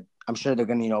 I'm sure they're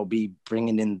gonna be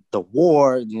bringing in the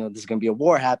war. There's gonna be a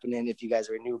war happening. If you guys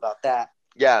already knew about that,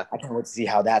 Yeah. I can't wait to see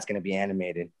how that's gonna be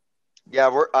animated. Yeah,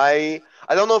 I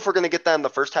don't know if we're gonna get that in the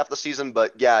first half of the season,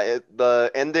 but yeah,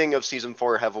 the ending of season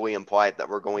 4 heavily implied that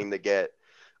we're going to get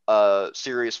a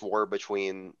serious war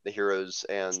between the heroes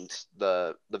and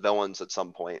the villains at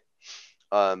some point.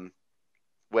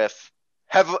 With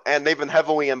and they've been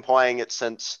heavily implying it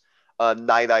since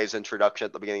Night Eye's introduction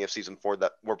at the beginning of season 4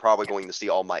 that we're probably going to see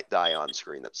All Might die on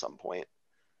screen at some point.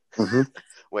 Mm-hmm.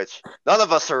 Which none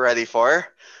of us are ready for.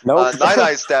 Nope. Night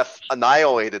Eye's death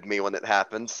annihilated me when it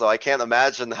happened, so I can't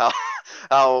imagine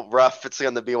how rough it's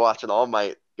going to be watching All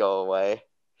Might go away.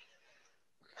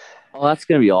 Oh, that's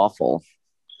gonna be awful.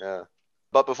 Yeah.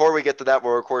 But before we get to that,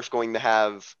 we're of course going to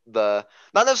have the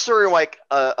not necessarily like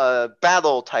a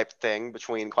battle type thing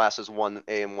between classes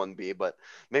 1A and 1B, but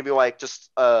maybe like just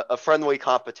a friendly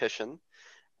competition,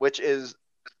 which is,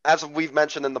 as we've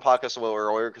mentioned in the podcast a little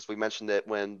earlier, because we mentioned it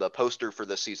when the poster for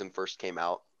this season first came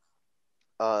out.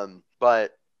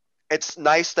 But it's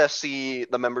nice to see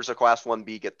the members of Class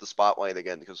 1B get the spotlight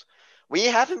again, because we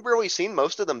haven't really seen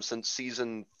most of them since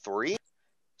season 3,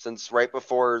 since right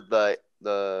before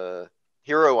the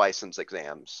hero license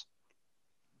exams.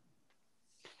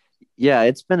 Yeah,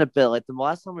 it's been a bit. Like the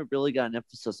last time we really got an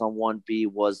emphasis on 1B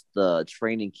was the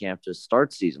training camp to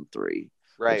start season 3.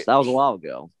 Right. Which that was a while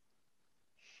ago.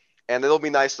 And it'll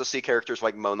be nice to see characters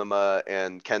like Monoma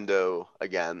and Kendo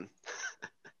again.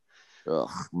 Ugh,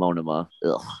 Monoma.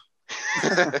 Ugh.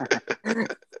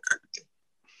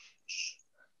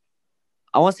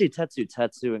 I want to see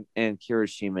Tetsu and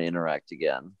Kirishima interact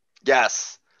again.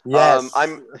 Yes. Yes.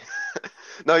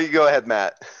 No, you go ahead,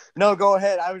 Matt. No, go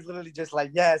ahead. I was literally just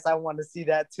like, yes, I want to see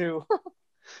that too.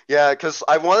 Yeah, because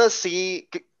I want to see,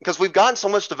 because we've gotten so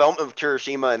much development of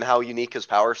Kirishima and how unique his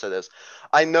power set is.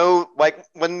 I know, like,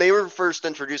 when they were first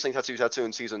introducing Tetsu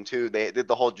in season 2, they did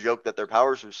the whole joke that their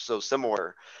powers were so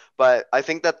similar. But I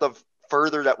think that the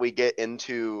further that we get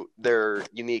into their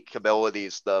unique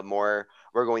abilities, the more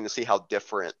we're going to see how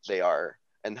different they are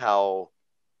and how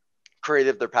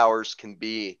creative their powers can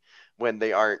be when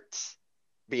they aren't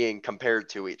being compared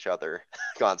to each other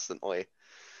constantly.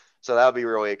 So that would be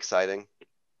really exciting.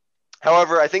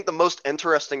 However, I think the most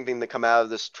interesting thing to come out of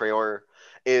this trailer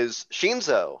is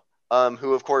Shinzo,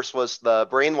 who of course was the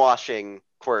brainwashing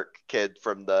quirk kid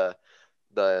from the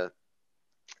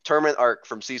tournament arc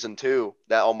from season 2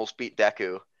 that almost beat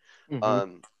Deku.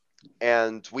 Mm-hmm.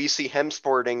 And we see him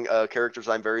sporting a character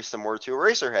design very similar to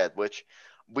Eraserhead, which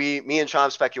me and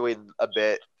Sean speculated a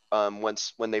bit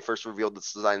when they first revealed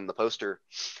this design in the poster.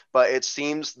 But it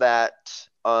seems that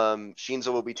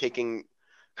Shinzo will be taking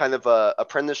kind of a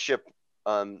apprenticeship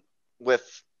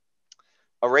with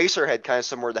Eraserhead, kind of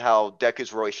similar to how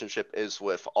Deku's relationship is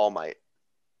with All Might.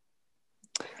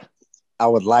 I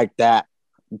would like that.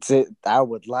 I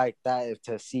would like that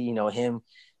to see, him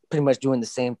pretty much doing the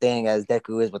same thing as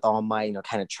Deku is with All Might,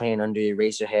 kind of train under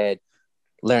Eraserhead,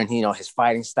 learn, his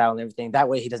fighting style and everything. That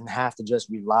way he doesn't have to just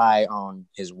rely on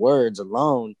his words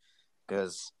alone,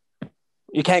 because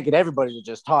you can't get everybody to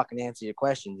just talk and answer your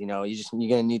questions. You're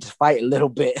gonna need to fight a little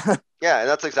bit. Yeah, and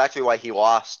that's exactly why he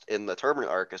lost in the tournament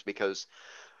arc, is because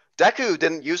Deku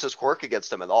didn't use his quirk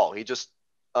against him at all. He just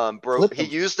he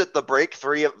used it to break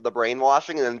 3 of the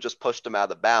brainwashing and then just pushed him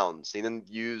out of bounds. He didn't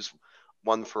use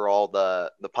one for all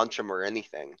the punch him or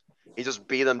anything. He just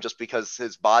beat him just because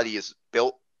his body is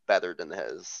built better than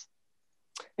his.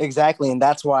 Exactly, and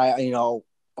that's why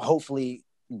hopefully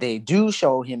they do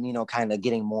show him kind of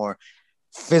getting more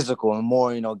physical and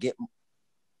more get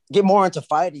more into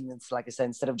fighting. It's like I said,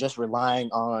 instead of just relying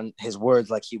on his words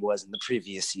like he was in the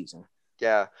previous season.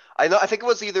 Yeah, I know. I think it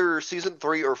was either season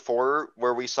 3 or 4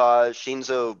 where we saw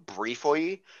Shinzo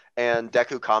briefly, and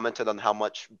Deku commented on how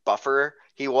much buffer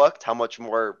he looked, how much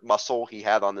more muscle he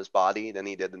had on his body than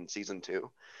he did in season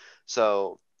 2.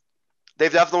 So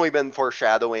they've definitely been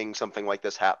foreshadowing something like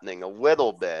this happening a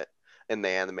little bit in the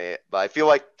anime, but I feel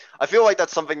like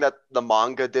that's something that the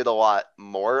manga did a lot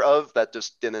more of that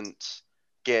just didn't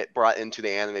get brought into the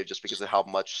anime just because of how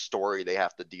much story they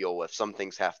have to deal with. Some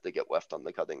things have to get left on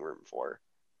the cutting room floor.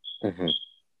 Mm-hmm.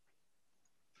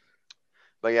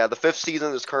 But yeah, the 5th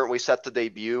season is currently set to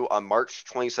debut on March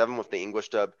 27 with the English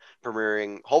dub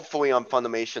premiering hopefully on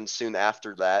Funimation soon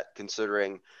after that,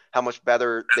 considering how much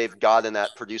better they've gotten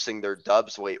at producing their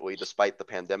dubs lately despite the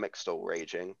pandemic still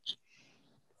raging.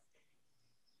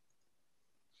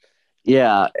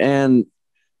 Yeah, and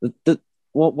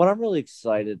what I'm really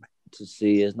excited to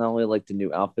see is not only like the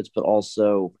new outfits, but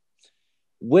also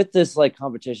with this like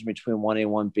competition between 1A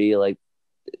and 1B, like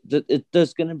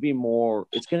there's going to be more.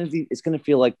 It's going to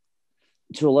feel like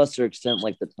to a lesser extent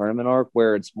like the tournament arc,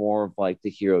 where it's more of like the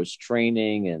heroes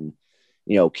training and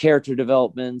character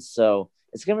development. So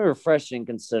it's going to be refreshing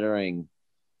considering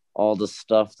all the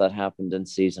stuff that happened in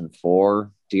season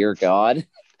 4. Dear God.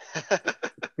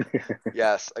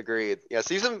 Yes, agreed. Yeah,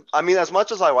 I mean, as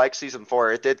much as I like season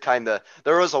 4, it did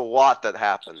there was a lot that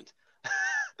happened.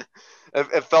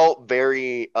 It felt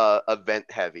very event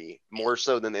heavy, more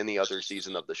so than any other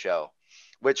season of the show,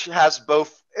 which is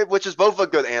both a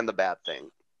good and a bad thing.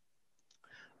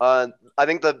 I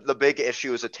think the big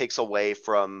issue is it takes away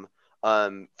from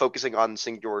focusing on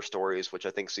singular stories, which I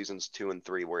think seasons 2 and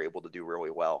 3 were able to do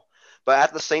really well. But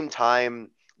at the same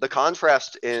time, the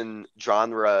contrast in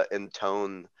genre and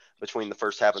tone between the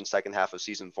first half and second half of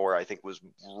season 4, I think, was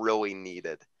really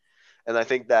needed. And I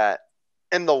think that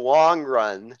in the long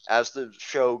run, as the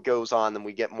show goes on and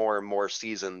we get more and more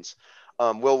seasons,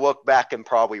 we'll look back and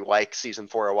probably like season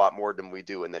 4 a lot more than we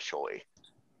do initially.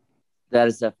 That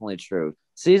is definitely true.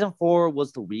 Season 4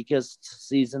 was the weakest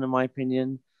season, in my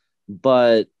opinion,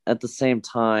 but at the same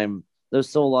time, there's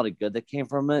still a lot of good that came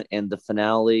from it. And the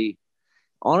finale,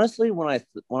 honestly, when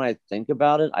I think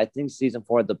about it, I think season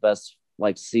 4 had the best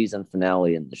like season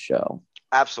finale in the show.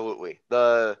 Absolutely.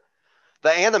 The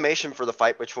animation for the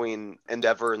fight between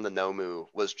Endeavor and the Nomu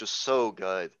was just so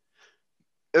good.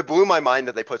 It blew my mind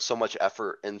that they put so much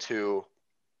effort into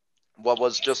what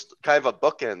was just kind of a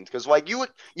bookend, because like you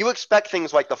expect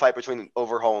things like the fight between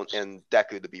Overhaul and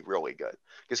Deku to be really good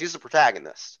because he's the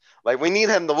protagonist. Like, we need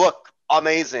him to look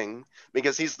amazing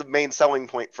because he's the main selling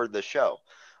point for the show.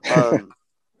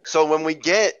 So when we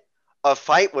get a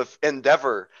fight with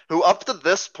Endeavor, who up to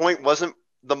this point wasn't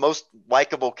the most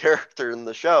likable character in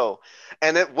the show,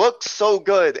 and it looks so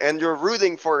good, and you're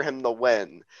rooting for him to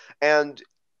win, and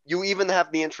you even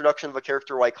have the introduction of a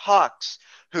character like Hawks,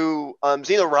 who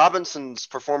Zena Robinson's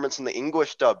performance in the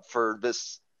English dub for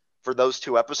those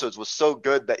 2 episodes was so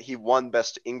good that he won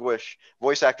Best English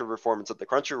Voice Actor Performance at the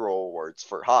Crunchyroll Awards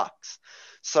for Hawks.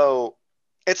 So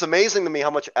it's amazing to me how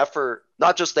much effort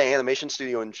not just the animation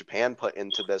studio in Japan put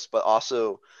into this, but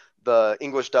also the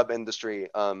English dub industry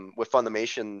with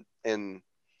Funimation in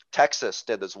Texas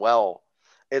did as well.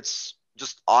 It's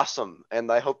just awesome,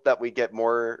 and I hope that we get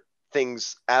more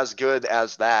things as good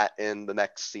as that in the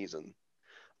next season.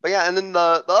 But yeah, and then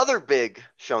the other big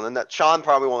shonen that Sean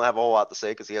probably won't have a whole lot to say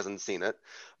because he hasn't seen it,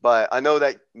 but I know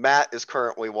that Matt is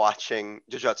currently watching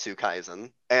Jujutsu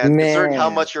Kaisen, and considering how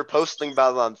much you're posting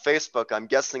about it on Facebook, I'm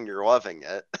guessing you're loving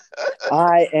it.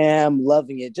 I am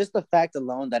loving it. Just the fact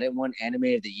alone that it won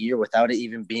Anime of the Year without it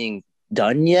even being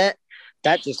done yet,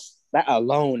 that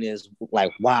alone is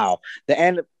like, wow.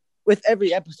 With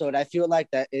every episode, I feel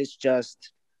like that it's just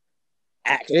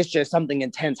something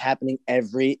intense happening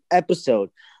every episode.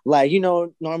 Like,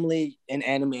 normally in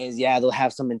animes, yeah, they'll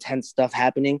have some intense stuff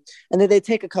happening, and then they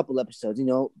take a couple episodes,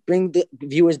 bring the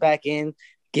viewers back in,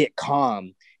 get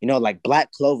calm. Like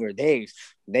Black Clover, they're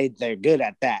good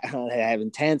at that. They have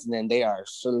intense, and then they are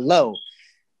slow.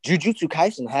 Jujutsu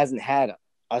Kaisen hasn't had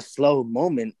a slow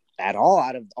moment at all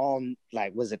out of all,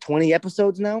 like, was it 20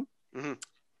 episodes now? Mm-hmm.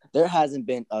 There hasn't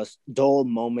been a dull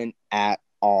moment at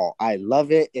all. I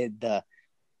love it.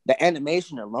 The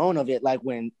animation alone of it, like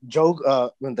when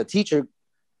the teacher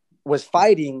was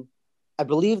fighting, I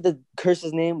believe the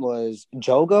curse's name was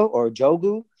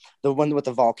Jogu, the one with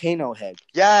the volcano head.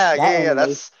 Yeah.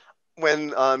 That's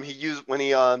when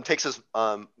he takes his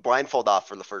blindfold off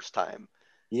for the first time.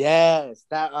 Yes,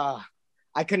 that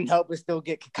I couldn't help but still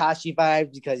get Kakashi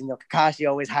vibes because Kakashi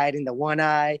always hiding the one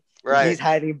eye, right? He's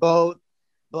hiding both,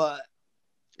 but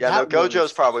yeah, no,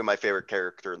 Gojo's probably my favorite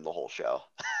character in the whole show.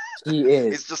 He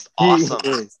is. He's just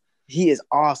awesome. He is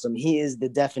awesome. He is the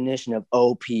definition of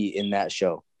OP in that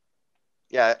show.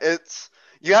 Yeah,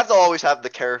 you have to always have the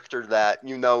character that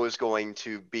is going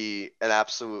to be an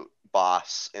absolute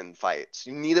boss in fights.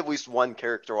 You need at least one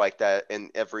character like that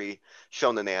in every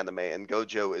shonen anime, and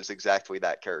Gojo is exactly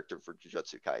that character for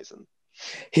Jujutsu Kaisen.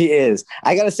 He is.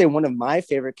 I gotta say, one of my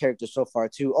favorite characters so far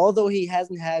too, although he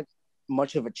hasn't had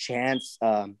much of a chance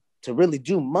to really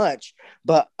do much,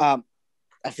 but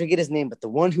I forget his name, but the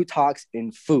one who talks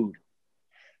in food.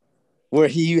 where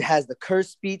he has the curse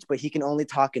speech, but he can only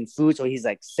talk in food. So he's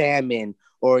like salmon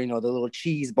or, the little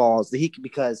cheese balls that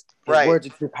because his words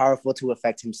are too powerful to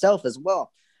affect himself as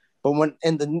well. But when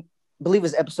in the, I believe it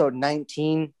was episode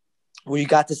 19, where you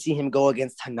got to see him go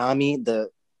against Hanami, the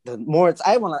more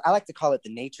I like to call it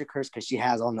the nature curse because she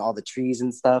has on all the trees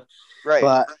and stuff. Right.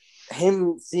 But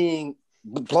him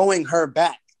blowing her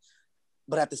back,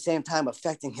 but at the same time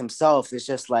affecting himself, is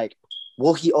just like,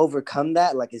 will he overcome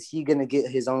that? Like, is he gonna get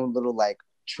his own little like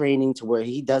training to where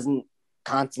he doesn't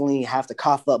constantly have to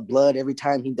cough up blood every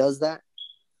time he does that?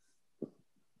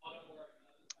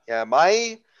 Yeah,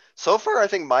 so far I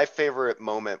think my favorite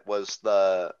moment was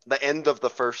the end of the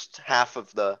first half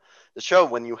of the show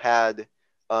when you had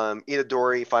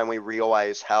Itadori finally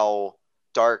realize how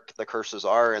dark the curses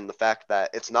are, and the fact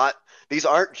that these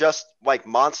aren't just like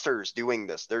monsters doing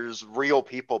this. There's real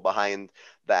people behind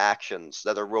the actions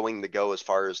that are willing to go as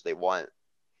far as they want.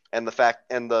 And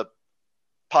the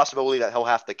possibility that he'll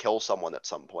have to kill someone at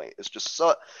some point is just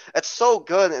it's so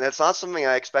good, and it's not something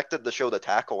I expected the show to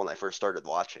tackle when I first started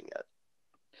watching it.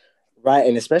 Right,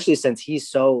 and especially since he's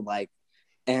so like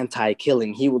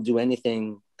anti-killing, he will do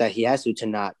anything that he has to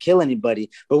not kill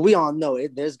anybody. But we all know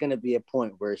there's going to be a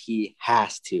point where he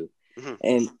has to. Mm-hmm.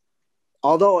 And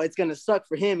although it's going to suck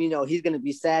for him, he's going to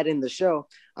be sad in the show.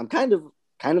 I'm kind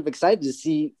of excited to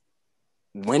see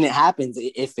when it happens,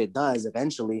 if it does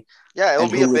eventually. Yeah, it'll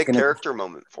be a big character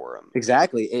moment for him.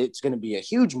 Exactly. It's going to be a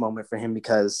huge moment for him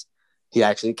because he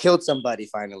actually killed somebody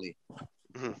finally.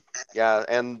 Mm-hmm. Yeah,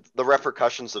 and the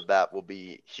repercussions of that will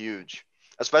be huge,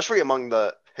 especially among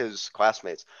his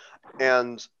classmates.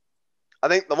 And I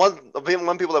think the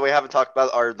one people that we haven't talked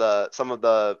about are some of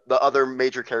the other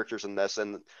major characters in this.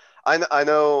 And I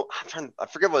know I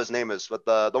forget what his name is, but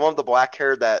the one with the black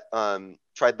hair that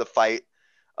tried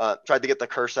to get the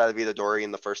curse out of Itadori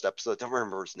in the first episode. I don't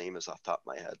remember what his name is off the top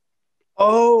of my head.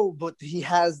 Oh, but he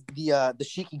has the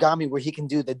Shikigami where he can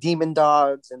do the demon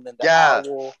dogs and then the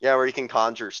owl. Yeah, where he can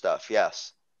conjure stuff.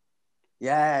 Yes.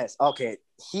 Okay.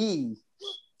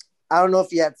 I don't know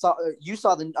if you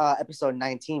saw the episode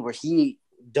 19 where he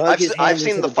dug his hand I've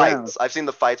seen into the fights. Ground. I've seen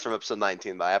the fights from episode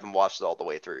 19, but I haven't watched it all the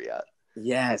way through yet.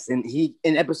 Yes, and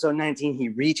in episode 19 he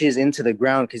reaches into the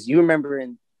ground because you remember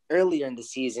earlier in the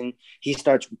season he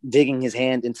starts digging his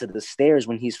hand into the stairs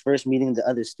when he's first meeting the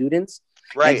other students.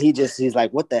 Right. And he's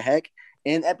like, what the heck?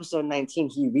 In episode 19,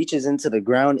 he reaches into the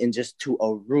ground and just to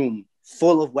a room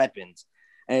full of weapons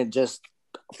and just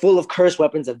full of cursed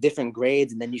weapons of different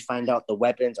grades. And then you find out the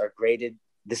weapons are graded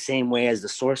the same way as the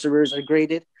sorcerers are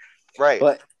graded. Right.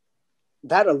 But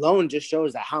that alone just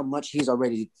shows that how much he's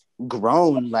already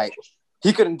grown. Like,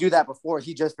 he couldn't do that before.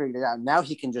 He just figured it out. Now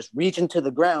he can just reach into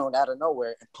the ground out of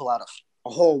nowhere and pull out a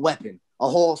whole weapon, a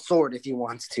whole sword if he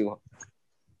wants to.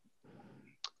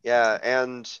 Yeah,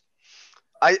 and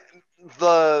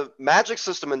the magic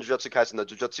system in Jujutsu Kaisen, the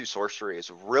Jujutsu sorcery, is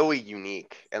really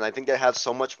unique, and I think it has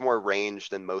so much more range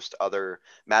than most other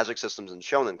magic systems in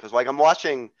Shonen. Because like I'm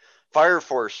watching Fire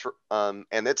Force and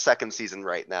its second season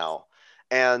right now,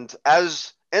 and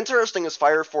as interesting as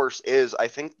Fire Force is, I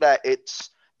think that it's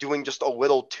doing just a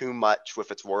little too much with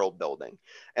its world building,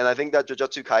 and I think that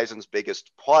Jujutsu Kaisen's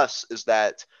biggest plus is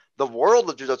that the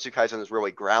world of Jujutsu Kaisen is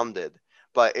really grounded.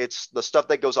 But it's the stuff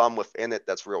that goes on within it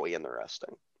that's really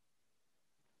interesting.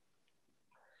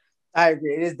 I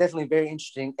agree. It is definitely very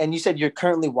interesting. And you said you're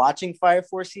currently watching Fire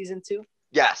Force Season 2?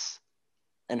 Yes.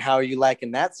 And how are you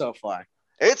liking that so far?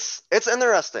 It's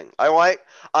interesting.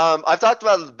 I've talked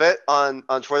about it a bit on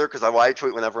Twitter because I live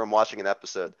tweet whenever I'm watching an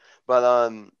episode.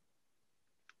 But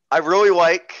I really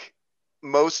like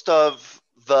most of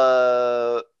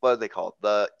the, what are they called?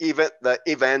 The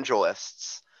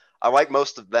evangelists. I like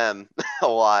most of them a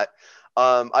lot.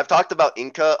 I've talked about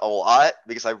Inka a lot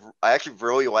because I actually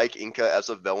really like Inka as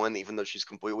a villain, even though she's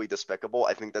completely despicable.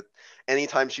 I think that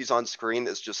anytime she's on screen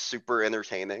is just super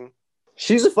entertaining.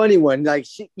 She's a funny one. Like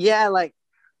she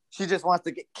just wants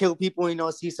to kill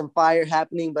people, see some fire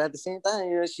happening, but at the same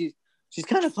time, she's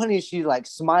kind of funny. She's like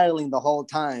smiling the whole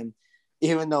time,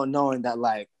 even though knowing that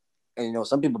like, and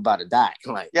some people about to die.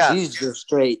 Like, she's just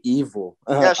straight evil.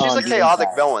 Yeah, she's a chaotic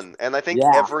villain, and I think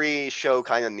every show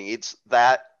kind of needs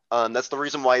that. That's the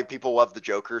reason why people love the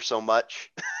Joker so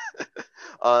much.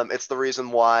 It's the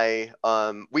reason why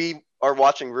we are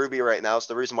watching Ruby right now. It's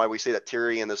the reason why we say that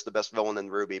Tyrion is the best villain in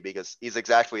Ruby, because he's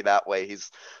exactly that way. He's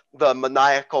the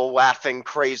maniacal, laughing,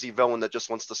 crazy villain that just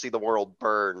wants to see the world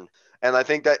burn. And I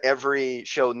think that every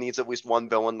show needs at least one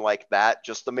villain like that,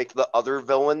 just to make the other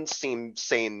villains seem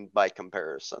sane by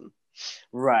comparison.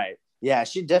 Right. Yeah,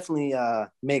 she definitely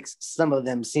makes some of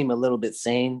them seem a little bit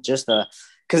sane, just to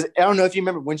Because I don't know if you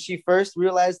remember when she first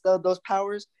realized those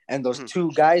powers and those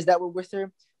two guys that were with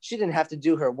her, she didn't have to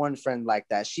do her one friend like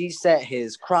that. She set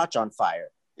his crotch on fire.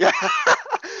 Yeah.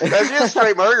 She just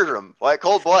straight murdered him, like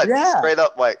cold blood. Yeah. Straight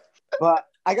up, like. But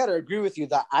I gotta agree with you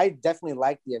that I definitely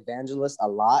liked the Evangelist a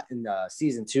lot in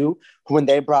season 2 when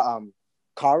they brought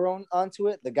Caron onto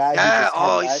it. The guy who just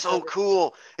had he's so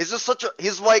cool. He's just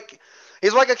he's like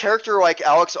a character like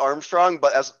Alex Armstrong,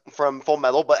 but as from Full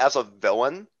Metal, but as a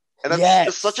villain. And that's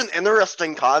just such an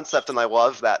interesting concept, and I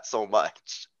love that so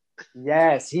much.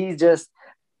 Yes, he just.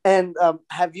 And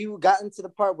have you gotten to the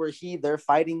part where they're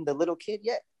fighting the little kid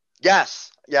yet? Yes,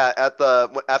 yeah.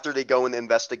 After they go and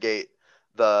investigate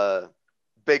the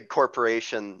big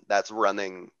corporation that's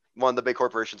running one of the big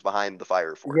corporations behind the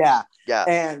Fire Force. Yeah.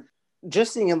 And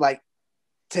just seeing him, like,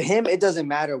 to him, it doesn't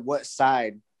matter what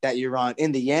side that you're on.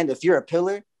 In the end, if you're a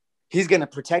pillar, he's gonna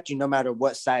protect you no matter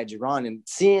what side you're on. And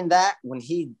seeing that when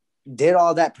he did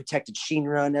all that, protected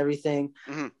Shinra and everything,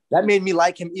 that made me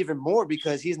like him even more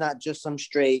because he's not just some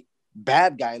straight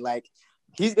bad guy. Like,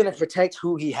 he's gonna protect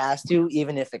who he has to,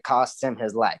 even if it costs him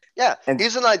his life. Yeah, and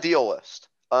he's an idealist.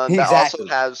 Exactly. That also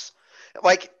has,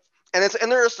 like, and it's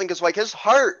interesting because, like, his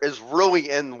heart is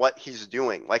really in what he's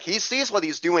doing. Like, he sees what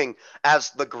he's doing as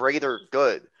the greater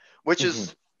good,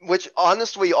 which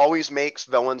honestly always makes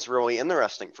villains really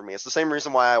interesting for me. It's the same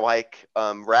reason why I like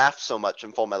Raph so much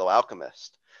in Full Metal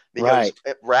Alchemist. Because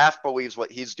Raph believes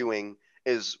what he's doing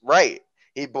is right.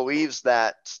 He believes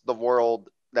that the world,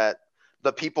 that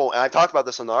the people, and I talked about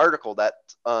this in the article, that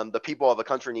the people of a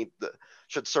country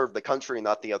should serve the country,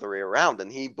 not the other way around. And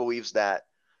he believes that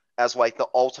as like the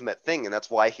ultimate thing, and that's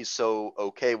why he's so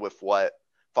okay with what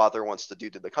Father wants to do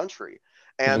to the country.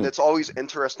 And it's always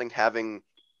interesting having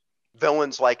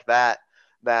villains like that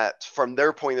from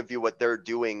their point of view, what they're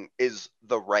doing is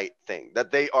the right thing,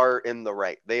 that they are in the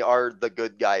right. They are the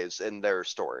good guys in their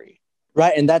story.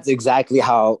 Right, and that's exactly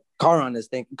how Caron is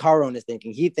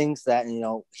thinking. He thinks that,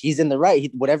 he's in the right.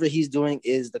 Whatever he's doing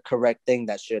is the correct thing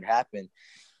that should happen.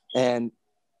 And,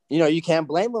 you can't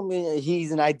blame him.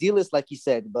 He's an idealist, like you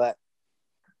said, but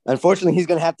unfortunately, he's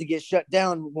going to have to get shut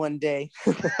down one day.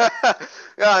 Yeah,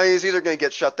 I mean, he's either going to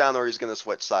get shut down or he's going to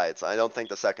switch sides. I don't think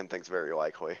the second thing's very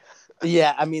likely.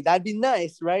 Yeah, I mean, that'd be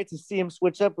nice, right? To see him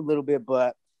switch up a little bit,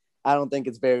 but I don't think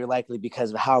it's very likely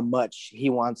because of how much he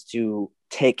wants to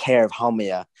take care of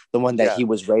Haumea, the one that he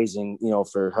was raising,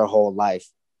 for her whole life.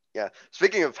 Yeah.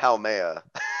 Speaking of Haumea,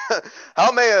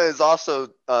 Haumea is also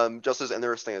just as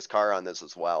interesting as Charon is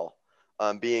as well.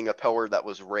 Being a pillar that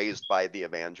was raised by the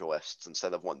evangelists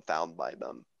instead of one found by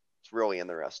them. It's really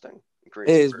interesting. It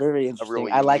is very interesting.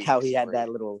 Really, I like how he had that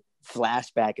little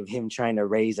flashback of him trying to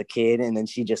raise a kid and then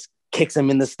she just kicks him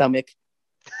in the stomach.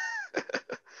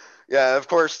 Yeah, of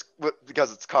course,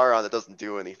 because it's Charon, it doesn't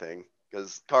do anything.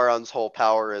 Because Charon's whole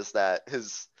power is that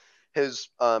his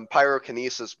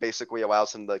pyrokinesis basically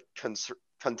allows him to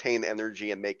contain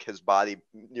energy and make his body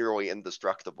nearly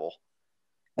indestructible.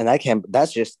 And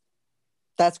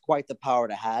that's quite the power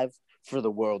to have for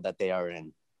the world that they are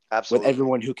in. Absolutely. With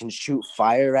everyone who can shoot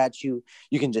fire at you,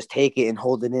 you can just take it and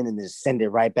hold it in and just send it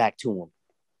right back to them.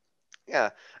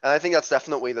 Yeah, and I think that's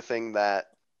definitely the thing that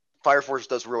Fire Force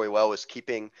does really well, is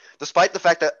keeping, despite the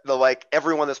fact that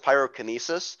everyone is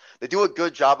pyrokinesis, they do a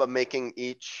good job of making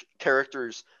each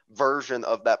character's version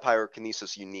of that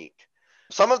pyrokinesis unique.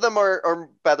 Some of them are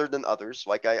better than others.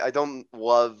 Like, I don't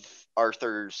love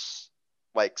Arthur's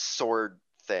sword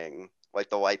thing,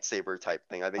 like the lightsaber type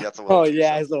thing. I think that's a little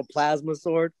his little plasma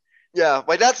sword. Yeah,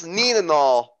 that's neat and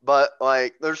all, but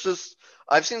there's just,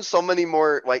 I've seen so many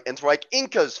more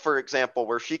Inca's, for example,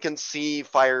 where she can see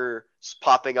fire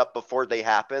popping up before they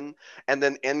happen and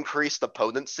then increase the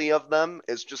potency of them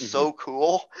is just so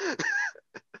cool.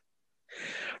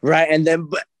 Right, and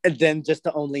then just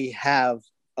to only have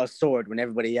a sword when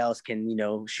everybody else can,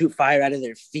 shoot fire out of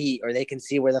their feet, or they can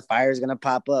see where the fire is going to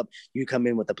pop up, you come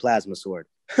in with a plasma sword.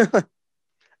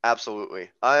 Absolutely.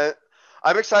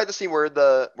 I'm excited to see where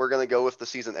we're going to go with the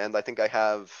season end. I think I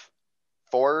have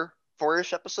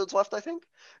four-ish episodes left, I think,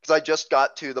 because I just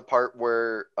got to the part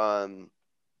where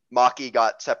Maki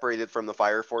got separated from the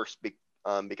Fire Force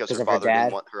because her father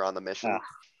didn't want her on the mission.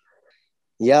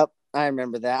 Yep, I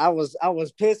remember that. I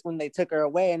was pissed when they took her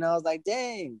away, and I was like,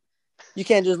 dang, you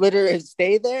can't just let her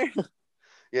stay there?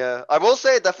 Yeah, I will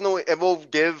say it will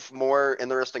give more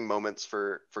interesting moments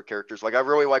for characters. I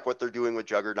really like what they're doing with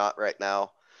Juggernaut right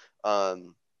now.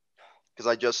 Because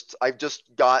I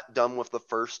just got done with the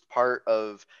first part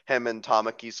of him and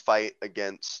Tamaki's fight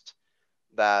against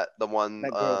the one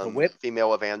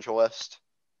female evangelist.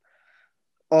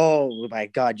 Oh my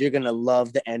god, you're gonna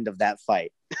love the end of that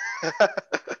fight.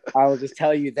 I will just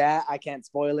tell you that. I can't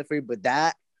spoil it for you, but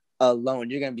that alone,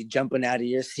 you're gonna be jumping out of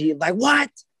your seat like, what?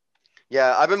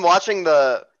 Yeah, I've been watching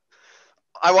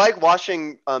I like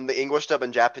watching the English dub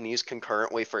and Japanese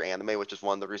concurrently for anime, which is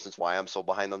one of the reasons why I'm so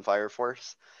behind on Fire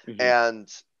Force. Mm-hmm.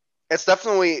 And it's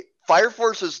definitely Fire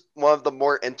Force is one of the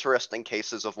more interesting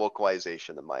cases of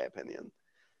localization, in my opinion,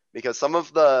 because some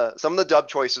of the dub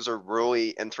choices are really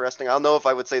interesting. I don't know if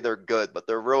I would say they're good, but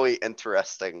they're really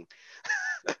interesting,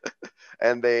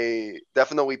 and they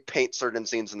definitely paint certain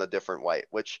scenes in a different light.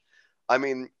 Which, I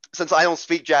mean, since I don't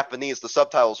speak Japanese, the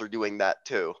subtitles are doing that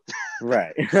too.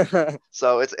 Right.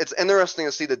 So it's interesting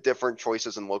to see the different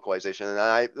choices in localization,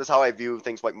 and that's how I view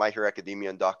things like My Hero Academia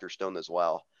and Doctor Stone as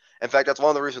well. In fact, that's one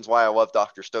of the reasons why I love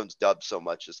Doctor Stone's dub so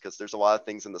much, is because there's a lot of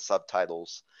things in the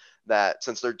subtitles that,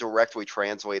 since they're directly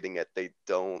translating it, they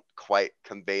don't quite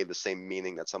convey the same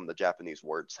meaning that some of the Japanese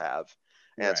words have,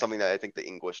 and Right. it's something that I think the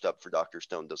English dub for Doctor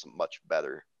Stone does much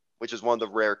better, which is one of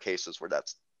the rare cases where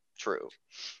that's true.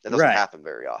 It doesn't Right. happen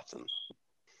very often.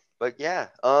 But yeah,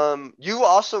 you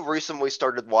also recently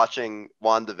started watching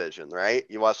WandaVision, right?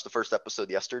 You watched the first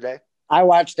episode yesterday? I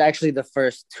watched actually the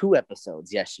first 2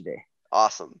 episodes yesterday.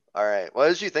 Awesome. All right. What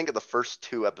did you think of the first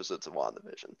 2 episodes of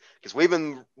WandaVision? Because we've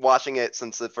been watching it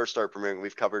since it first started premiering.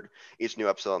 We've covered each new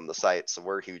episode on the site, so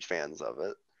we're huge fans of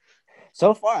it.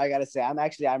 So far, I gotta say,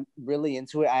 I'm really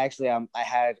into it. I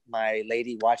had my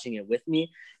lady watching it with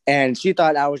me, and she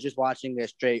thought I was just watching a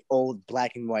straight old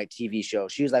black and white TV show.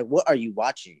 She was like, "What are you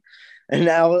watching?" And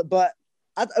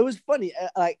it was funny.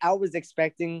 Like, I was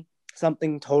expecting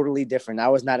something totally different. I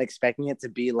was not expecting it to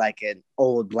be like an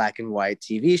old black and white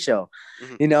TV show.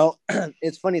 Mhm. You know,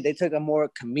 it's funny, they took a more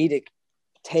comedic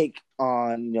take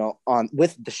on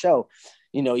with the show.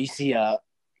 You know, you see a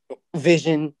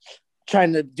Vision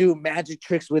trying to do magic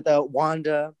tricks with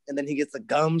Wanda, and then he gets a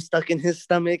gum stuck in his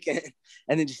stomach, and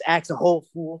then just acts a whole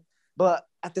fool. But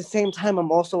at the same time,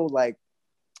 I'm also like,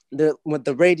 with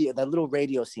the radio, that little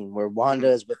radio scene where Wanda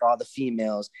is with all the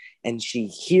females, and she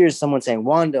hears someone saying,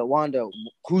 "Wanda, Wanda,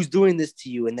 who's doing this to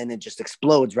you?" And then it just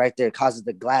explodes right there, it causes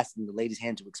the glass in the lady's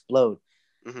hand to explode.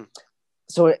 Mm-hmm.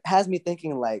 So it has me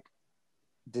thinking, like,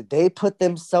 did they put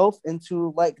themselves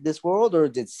into like this world, or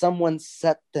did someone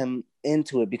set them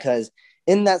into it? Because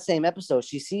in that same episode,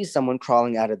 she sees someone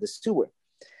crawling out of the sewer.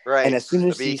 Right. And as soon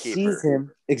as the she sees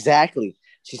him, exactly,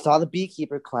 she saw the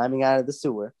beekeeper climbing out of the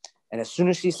sewer. And as soon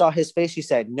as she saw his face, she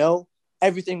said, no,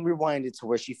 everything rewinded to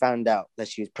where she found out that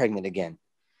she was pregnant again.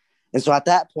 And so at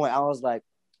that point, I was like,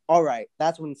 all right,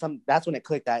 that's when it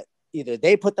clicked that either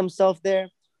they put themselves there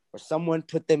or someone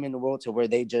put them in the world to where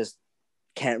they just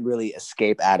can't really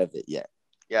escape out of it yet.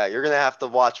 Yeah, you're gonna have to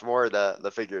watch more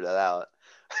to figure that out.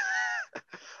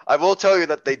 I will tell you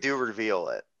that they do reveal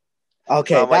it.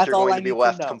 Okay, it's not like that's you're all going I to be need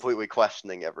left to know. completely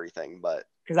questioning everything, but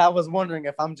because I was wondering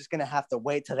if I'm just gonna have to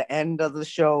wait to the end of the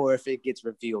show or if it gets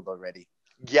revealed already.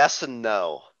 yes and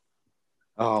no.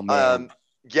 Oh man.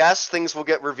 Yes, things will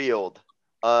get revealed.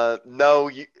 No,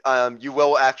 you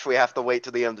will actually have to wait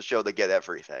to the end of the show to get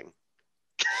everything.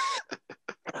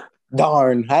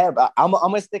 Darn. I'm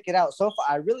gonna stick it out. So far,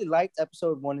 I really liked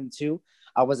episode 1 and 2.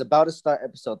 I was about to start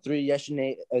episode 3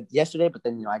 yesterday, but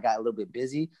then I got a little bit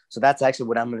busy. So that's actually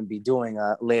what I'm gonna be doing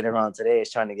later on today,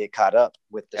 is trying to get caught up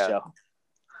with the show.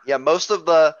 Yeah, most of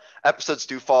the episodes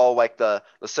do follow like the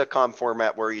sitcom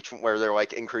format where they're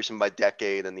like increasing by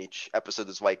decade, and each episode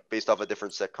is like based off a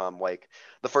different sitcom. Like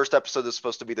the first episode is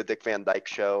supposed to be the Dick Van Dyke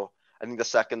Show. I think the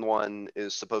second one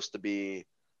is supposed to be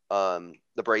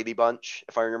the Brady Bunch,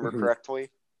 if I remember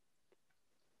correctly.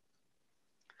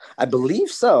 I believe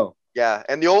so. Yeah,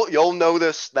 and you'll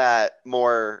notice that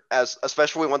more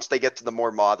especially once they get to the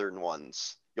more modern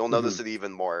ones. You'll notice it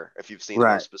even more if you've seen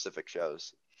those specific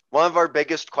shows. One of our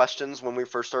biggest questions when we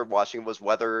first started watching was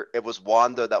whether it was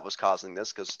Wanda that was causing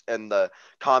this, because in the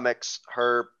comics,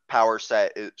 her power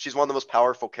set she's one of the most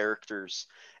powerful characters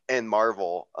in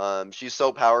Marvel. She's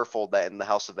so powerful that in the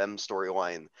House of M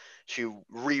storyline, she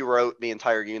rewrote the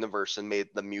entire universe and made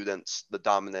the mutants the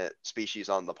dominant species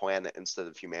on the planet instead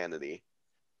of humanity.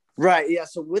 Right. Yeah.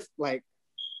 So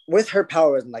with her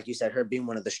powers, and like you said, her being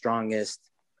one of the strongest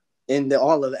in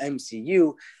all of the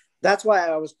MCU, that's why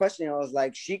I was questioning. I was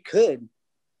like, she could,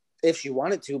 if she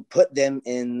wanted to, put them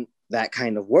in that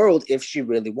kind of world if she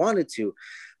really wanted to.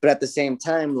 But at the same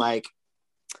time, like,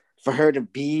 for her to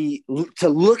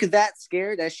look that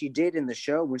scared as she did in the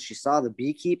show when she saw the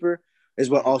beekeeper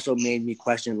is what also made me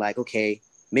question, like, okay,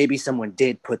 maybe someone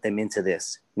did put them into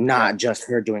this, not just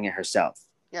her doing it herself.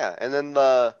 Yeah, and then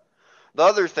the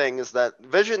other thing is that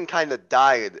Vision kind of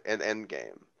died in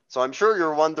Endgame. So I'm sure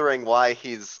you're wondering why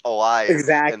he's alive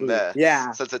in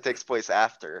this, since it takes place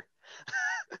after.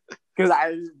 Because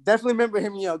I definitely remember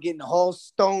him, getting the whole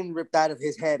stone ripped out of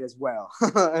his head as well.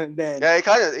 And then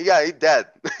he's dead.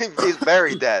 He's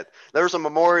very dead. There was a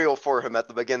memorial for him at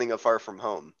the beginning of Far From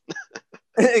Home.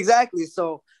 exactly.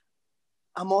 So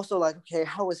I'm also like, okay,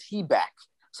 how is he back?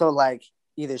 So like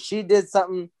either she did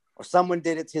something or someone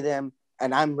did it to them,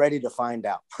 and I'm ready to find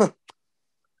out.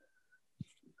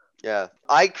 Yeah,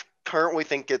 I currently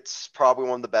think it's probably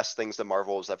one of the best things that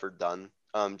Marvel has ever done.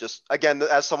 Just again,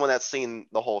 as someone that's seen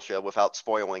the whole show without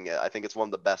spoiling it, I think it's one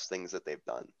of the best things that they've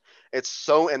done. It's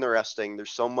so interesting.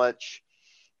 There's so much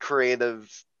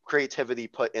creativity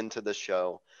put into the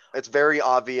show. It's very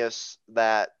obvious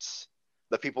that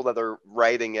the people that are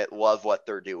writing it love what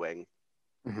they're doing.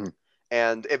 Mm-hmm.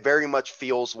 And it very much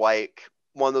feels like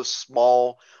one of those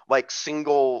small, like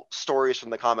single stories from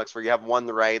the comics where you have one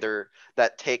writer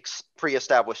that takes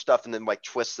pre-established stuff and then like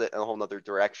twists it in a whole nother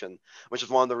direction, which is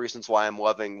one of the reasons why I'm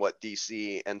loving what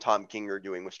DC and Tom King are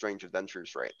doing with Strange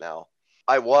Adventures right now.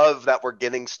 I love that we're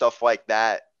getting stuff like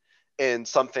that in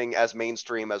something as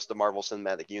mainstream as the Marvel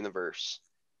Cinematic Universe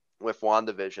with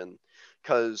WandaVision,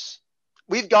 because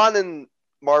we've gone in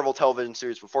Marvel television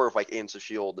series before with like Agents of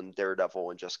S.H.I.E.L.D. and Daredevil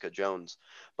and Jessica Jones,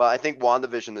 but I think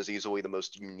WandaVision is easily the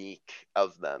most unique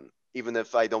of them. Even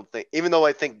though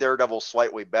I think Daredevil's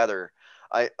slightly better,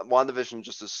 WandaVision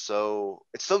just is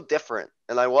it's so different,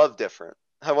 and I love different.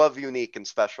 I love unique and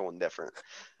special and different.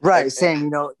 Right,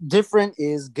 saying different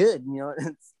is good.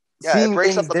 It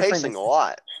breaks up the pacing a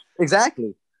lot.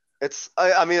 Exactly. It's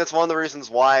one of the reasons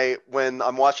why when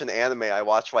I'm watching anime, I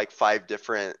watch like 5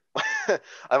 different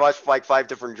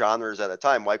genres at a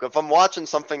time. Like if I'm watching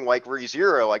something like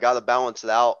ReZero, I gotta balance it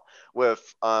out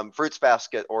with Fruits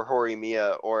Basket or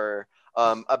Horimiya or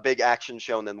a big action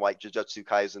shonen like Jujutsu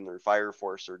Kaisen or Fire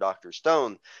Force or Dr.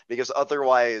 Stone, because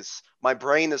otherwise my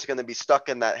brain is going to be stuck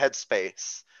in that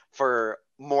headspace for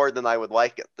more than I would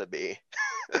like it to be.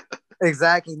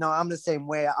 Exactly. No, I'm the same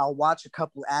way. I'll watch a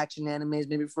couple action animes,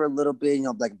 maybe for a little bit,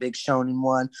 like big shonen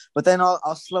one, but then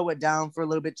I'll slow it down for a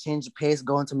little bit, change the pace,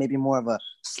 go into maybe more of a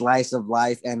slice of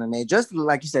life anime, just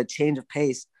like you said, change of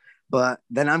pace. But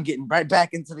then I'm getting right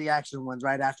back into the action ones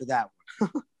right after that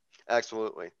one.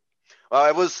 Absolutely. Well,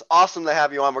 it was awesome to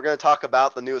have you on. We're going to talk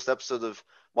about the newest episode of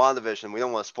WandaVision. We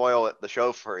don't want to spoil the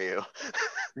show for you.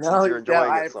 No, you're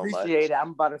enjoying it so much. I appreciate it.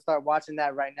 I'm about to start watching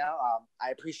that right now.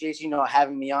 I appreciate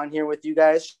having me on here with you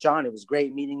guys, Sean. It was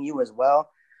great meeting you as well,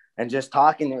 and just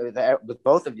talking with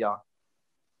both of y'all.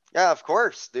 Yeah, of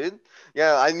course, dude.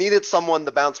 Yeah, I needed someone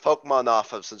to bounce Pokemon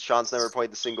off of since Sean's never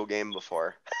played a single game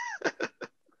before.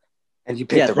 And you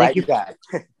picked the right guy.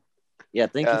 Yeah,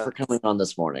 thank you for coming on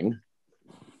this morning.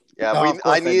 Yeah,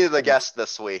 I needed a guest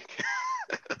this week.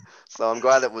 So I'm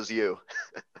glad it was you.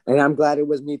 And I'm glad it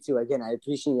was me too. Again, I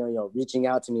appreciate reaching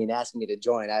out to me and asking me to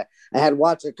join. I had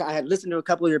listened to a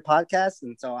couple of your podcasts,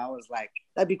 and so I was like,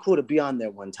 that'd be cool to be on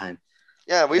there one time.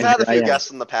 Yeah, we've had a few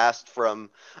guests in the past from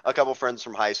a couple friends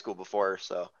from high school before.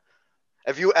 So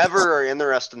if you ever are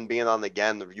interested in being on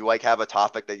again, if you have a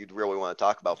topic that you'd really want to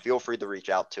talk about, feel free to reach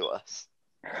out to us.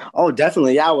 Oh,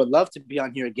 definitely. Yeah, I would love to be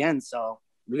on here again. So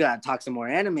we gotta talk some more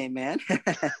anime, man.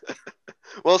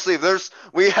 We'll see.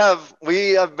 We have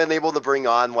been able to bring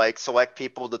on select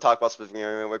people to talk about specific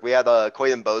anime. Like we had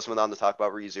Quaden Bozeman on to talk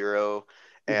about ReZero,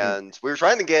 and we were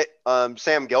trying to get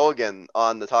Sam Gilligan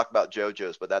on to talk about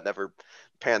JoJo's, but that never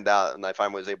panned out. And I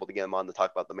finally was able to get him on to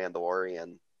talk about The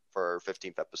Mandalorian for our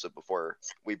 15th episode before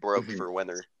we broke for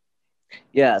winter.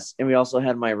 Yes, and we also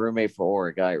had my roommate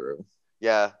for Origairu.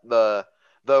 Yeah, the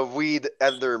lead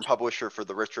editor and publisher for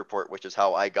the Rich Report, which is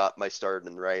how I got my start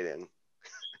in writing.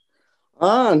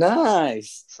 Oh,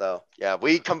 nice. So yeah,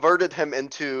 we converted him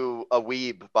into a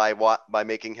weeb by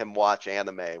making him watch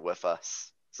anime with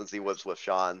us since he lives with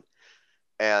Sean,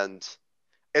 and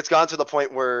it's gone to the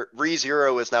point where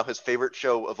ReZero is now his favorite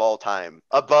show of all time,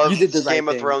 above Game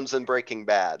of Thrones and Breaking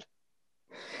Bad.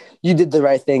 You did the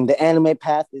right thing. The anime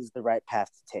path is the right path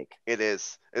to take. It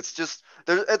is. It's just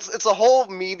it's a whole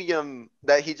medium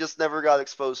that he just never got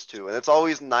exposed to, and it's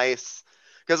always nice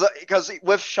because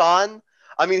with Sean,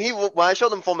 I mean, when I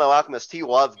showed him Fullmetal Alchemist, he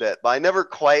loved it, but I never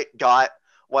quite got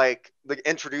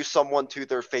introduce someone to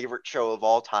their favorite show of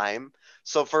all time.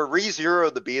 So for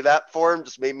ReZero to be that for him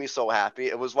just made me so happy.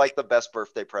 It was like the best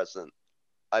birthday present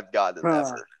I've gotten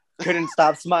ever. Couldn't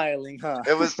stop smiling, huh?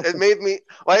 It made me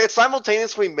it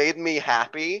simultaneously made me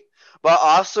happy, but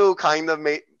also kind of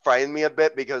frightened me a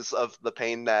bit because of the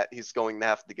pain that he's going to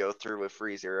have to go through with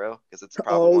ReZero, because it's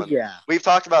probably we've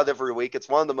talked about it every week. It's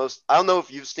one of the most, I don't know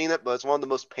if you've seen it, but it's one of the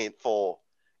most painful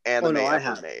anime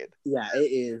ever made. Yeah, it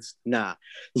is. Nah,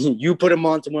 you put him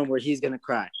on to one where he's gonna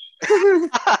cry.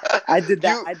 I did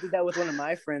that. I did that with one of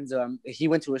my friends. He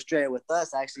went to Australia with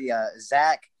us. Actually,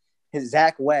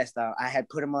 Zach West. I had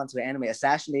put him onto an anime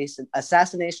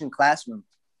assassination classroom,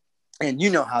 and you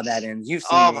know how that ends. You've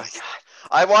seen. Oh my god!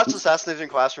 I watched Assassination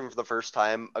Classroom for the first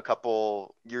time a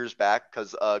couple years back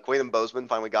because Quaden Bozeman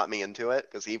finally got me into it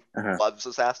because he loves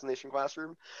Assassination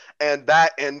Classroom, and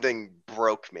that ending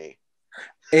broke me.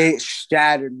 It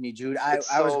shattered me, dude. I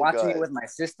was watching good. it with my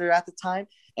sister at the time,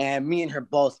 and me and her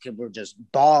both were just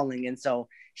bawling. And so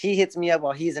he hits me up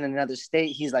while he's in another state.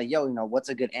 He's like, yo, what's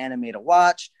a good anime to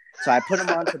watch? So I put him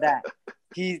onto that.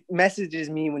 He messages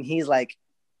me when he's like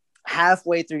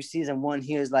halfway through season 1.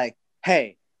 He was like,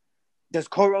 hey, does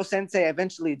Koro Sensei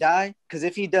eventually die? Because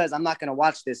if he does, I'm not going to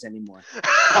watch this anymore.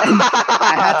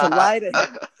 I had to lie to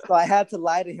him. So I had to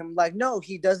lie to him. Like, no,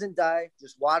 he doesn't die.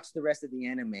 Just watch the rest of the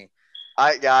anime.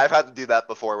 I've had to do that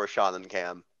before with Sean and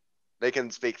Cam.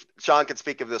 Sean can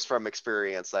speak of this from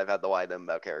experience. I've had to lie to him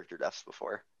about character deaths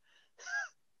before.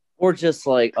 Or just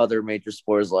like other major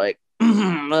sports, like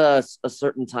a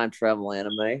certain time travel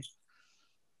anime.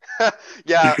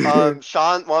 Yeah,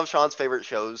 Sean. One of Sean's favorite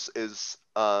shows is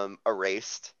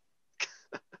Erased,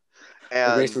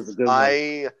 and Erased was a good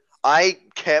one. I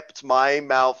kept my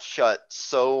mouth shut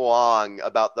so long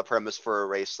about the premise for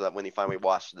Erased that when he finally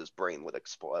watched it, his brain would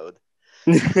explode.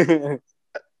 So,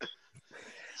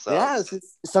 yeah,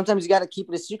 sometimes you got to keep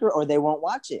it a secret or they won't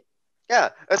watch it. Yeah,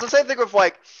 it's the same thing with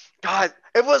God,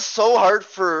 it was so hard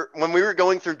when we were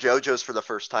going through JoJo's for the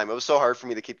first time. It was so hard for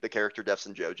me to keep the character deaths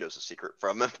in JoJo's a secret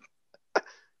from him.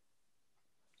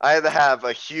 I had to have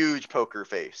a huge poker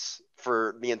face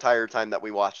for the entire time that we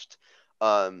watched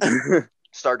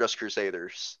Stardust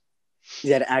Crusaders.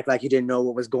 You had to act like you didn't know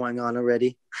what was going on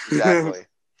already. Exactly.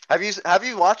 Have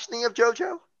you watched any of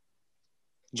JoJo?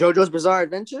 JoJo's Bizarre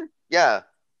Adventure? Yeah.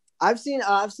 I've seen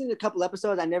a couple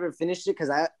episodes. I never finished it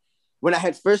because when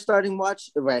I first started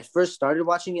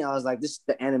watching it, I was like,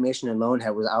 the animation alone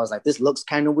I was like, this looks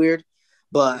kind of weird.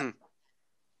 But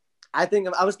I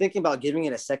was thinking about giving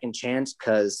it a second chance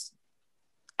because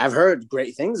I've heard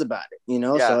great things about it,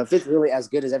 Yeah. So if it's really as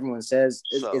good as everyone says,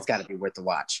 it's got to be worth the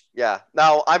watch. Yeah.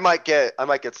 Now I might get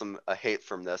some hate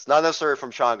from this, not necessarily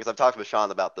from Sean because I've talked with Sean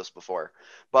about this before,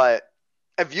 but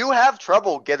if you have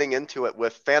trouble getting into it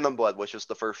with Phantom Blood, which is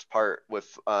the first part with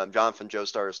Jonathan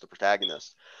Joestar as the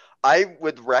protagonist, I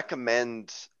would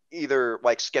recommend either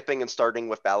skipping and starting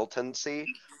with Battle Tendency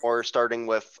or starting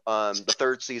with the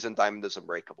third season Diamond is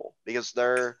Unbreakable because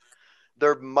they're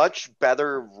much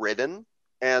better written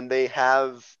and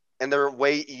they're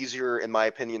way easier in my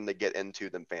opinion to get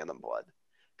into than Phantom Blood.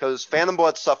 Because Phantom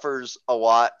Blood suffers a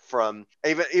lot from,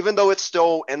 even though it's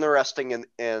still interesting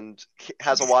and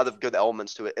has a lot of good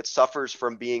elements to it, it suffers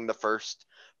from being the first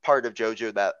part of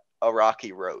JoJo that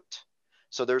Araki wrote.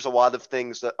 So there's a lot of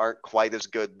things that aren't quite as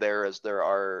good there as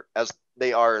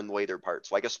they are in later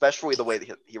parts. Especially the way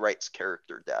that he writes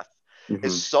character death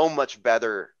is so much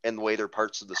better in later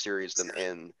parts of the series than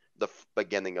in the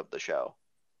beginning of the show.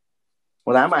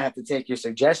 Well, I might have to take your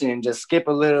suggestion and just skip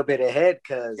a little bit ahead,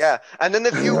 cause and then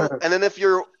if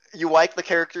you like the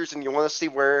characters and you want to see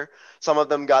where some of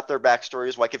them got their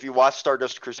backstories, like if you watch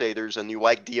Stardust Crusaders and you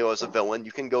like Dio as a villain,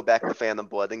 you can go back to Phantom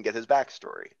Blood and get his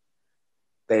backstory.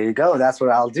 There you go. That's what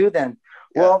I'll do then.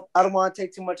 Yeah. Well, I don't want to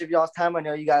take too much of y'all's time. I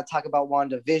know you got to talk about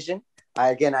WandaVision.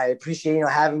 I appreciate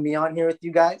having me on here with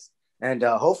you guys, and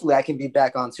hopefully I can be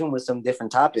back on soon with some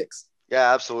different topics.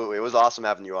 Yeah, absolutely. It was awesome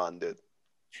having you on, dude.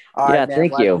 All right, man.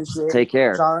 Thank you. Take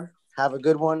care. John, have a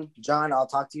good one. John, I'll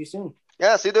talk to you soon.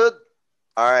 Yeah, see you, dude.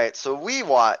 All right, so we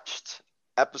watched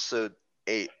episode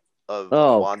 8 of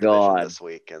WandaVision this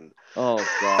week, and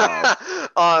God.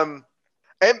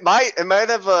 it might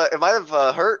have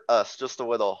hurt us just a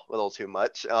little too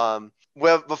much.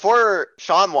 Well, before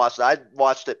Sean watched it, I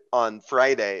watched it on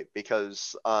Friday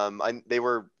because they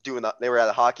were at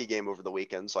a hockey game over the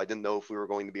weekend, so I didn't know if we were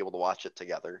going to be able to watch it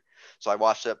together. So I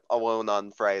watched it alone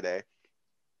on Friday.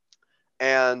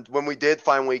 And when we did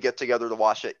finally get together to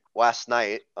watch it last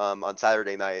night, on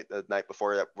Saturday night, the night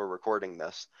before that we're recording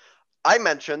this, I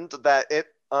mentioned that it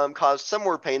caused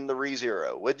similar pain to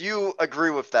ReZero. Would you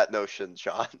agree with that notion,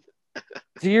 Sean?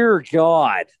 Dear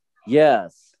God,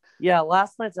 yes. Yeah,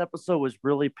 last night's episode was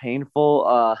really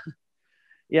painful.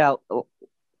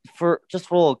 For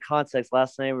just a little context,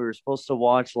 last night we were supposed to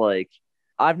watch,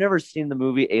 I've never seen the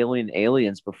movie Alien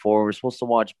Aliens before. We were supposed to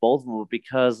watch both of them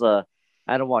because I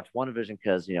had to watch WandaVision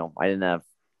because, I didn't have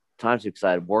time to because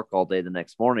I had work all day the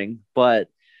next morning. But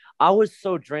I was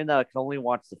so drained that I could only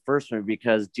watch the first one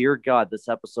because, dear God, this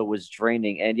episode was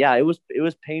draining. And yeah, it was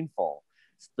painful.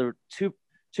 There were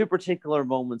two particular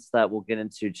moments that we'll get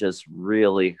into just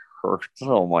really hurts.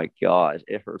 Oh my god,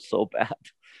 it hurts so bad.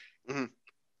 Mm-hmm.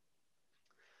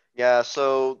 Yeah,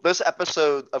 so this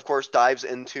episode, of course, dives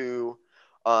into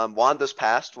Wanda's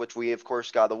past, which we, of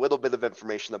course, got a little bit of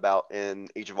information about in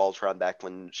Age of Ultron back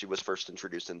when she was first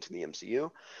introduced into the MCU,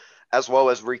 as well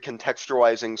as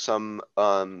recontextualizing some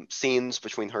scenes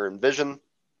between her and Vision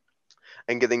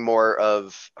and getting more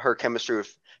of her chemistry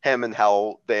with him and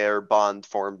how their bond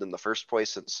formed in the first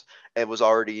place, since it was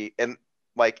already in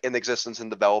existence and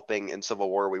developing in Civil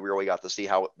War. We really got to see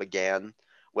how it began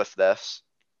with this.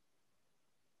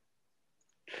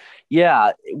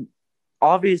 Yeah,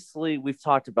 obviously we've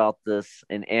talked about this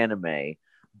in anime,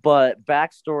 but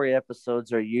backstory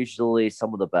episodes are usually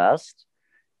some of the best.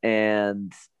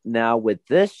 And now with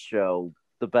this show,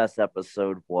 the best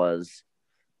episode was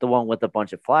the one with a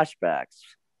bunch of flashbacks.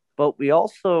 But we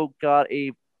also got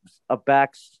a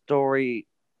backstory,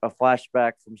 a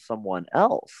flashback from someone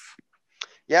else.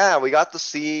 Yeah, we got to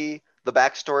see the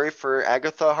backstory for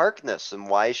Agatha Harkness and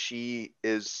why she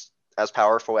is as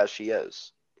powerful as she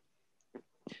is.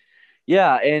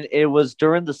 Yeah, and it was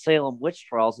during the Salem witch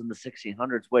trials in the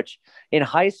 1600s, which in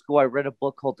high school I read a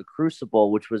book called The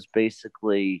Crucible, which was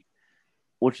basically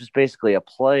a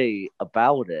play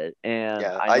about it. And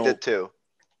Yeah, I I know, did too.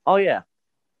 oh yeah,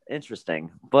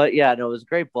 interesting. But yeah, no, it was a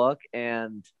great book,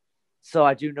 and so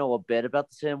I do know a bit about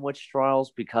the Salem witch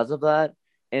trials because of that.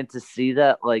 And to see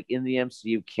that like in the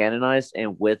MCU canonized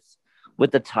and with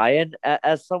the tie-in,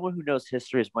 as someone who knows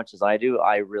history as much as I do,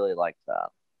 I really like that.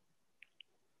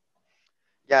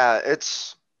 Yeah,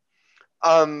 it's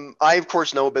I of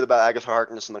course know a bit about Agatha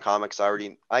Harkness in the comics.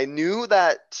 I knew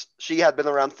that she had been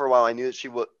around for a while. I knew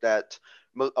that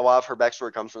a lot of her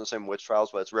backstory comes from the same witch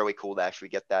trials, but it's really cool to actually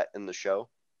get that in the show.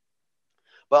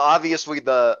 But obviously,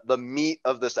 the meat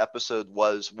of this episode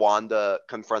was Wanda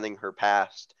confronting her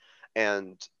past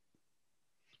and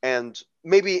and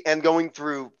going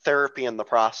through therapy in the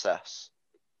process,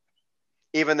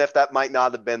 even if that might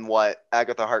not have been what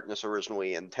Agatha Harkness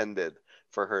originally intended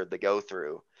for her to go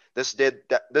through. This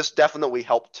definitely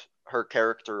helped her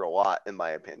character a lot, in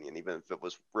my opinion, even if it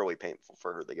was really painful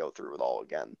for her to go through it all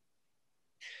again.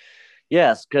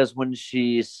 Yes, because when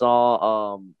she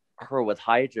saw her with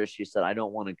Hydra, she said, "I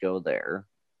don't want to go there,"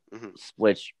 Mm-hmm.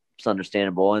 which is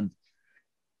understandable. And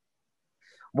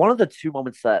one of the two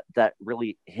moments that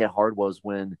really hit hard was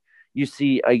when you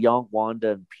see a young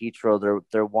Wanda and Pietro.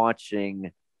 They're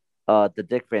watching the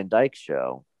Dick Van Dyke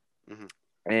Show,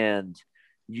 Mm-hmm. and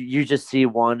you just see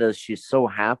Wanda. She's so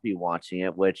happy watching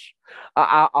it. Which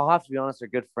I'll have to be honest. Our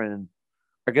good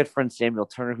friend Samuel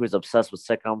Turner, who's obsessed with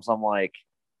sitcoms, I'm like,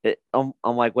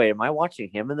 wait, am I watching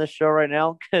him in this show right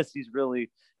now? Because he's really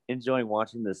enjoying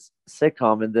watching this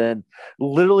sitcom. And then,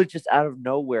 literally, just out of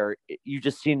nowhere, you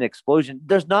just see an explosion.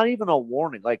 There's not even a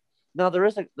warning. Like, no,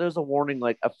 there's a warning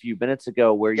like a few minutes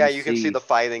ago where Yeah, you you can see see the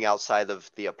fighting outside of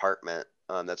the apartment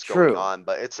that's going true. on,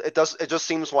 but it just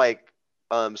seems like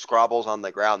squabbles on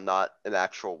the ground, not an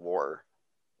actual war.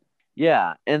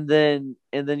 Yeah, and then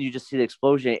you just see the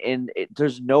explosion, and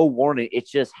there's no warning. It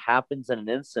just happens in an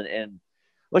instant, and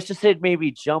let's just say it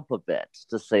maybe jump a bit,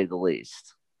 to say the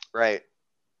least. Right.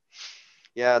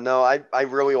 Yeah, no, I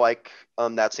really like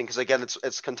that scene because again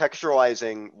it's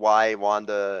contextualizing why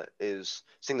Wanda is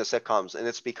seeing the sitcoms, and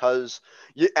it's because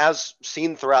as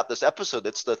seen throughout this episode,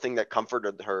 it's the thing that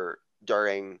comforted her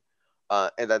during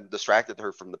and then distracted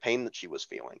her from the pain that she was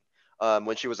feeling.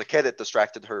 When she was a kid, it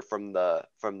distracted her from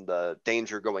the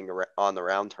danger going on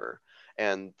around her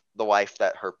and the life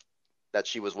that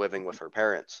she was living with her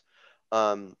parents.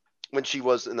 When she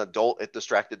was an adult, it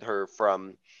distracted her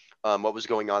from what was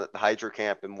going on at the Hydra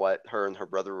camp and what her and her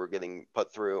brother were getting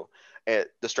put through. It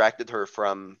distracted her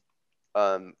from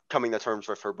coming to terms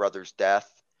with her brother's death,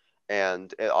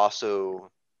 and it also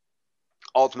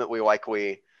ultimately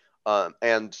likely,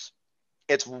 and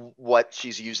it's what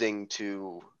she's using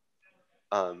to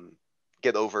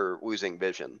get over losing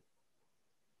Vision.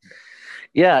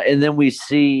 Yeah, and then we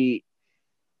see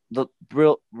the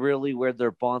really where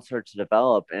their bond starts to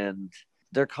develop, and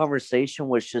their conversation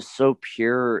was just so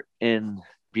pure and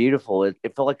beautiful. It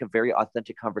felt like a very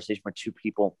authentic conversation with two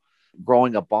people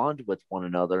growing a bond with one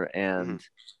another, and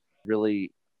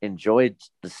really enjoyed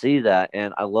to see that.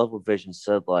 And I love what Vision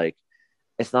said, like,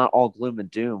 it's not all gloom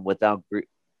and doom without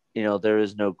there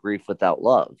is no grief without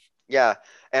love. Yeah,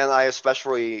 and I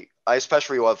especially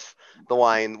love the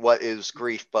line, "What is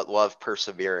grief but love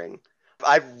persevering?"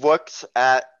 I've looked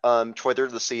at Twitter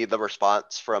to see the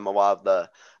response from a lot of the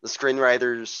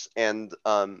screenwriters and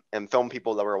film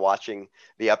people that were watching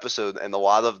the episode, and a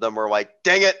lot of them were like,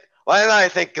 "Dang it, why didn't I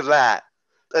think of that?"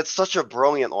 It's such a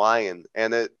brilliant line,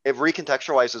 and it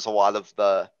recontextualizes a lot of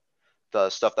the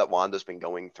stuff that Wanda's been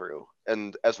going through,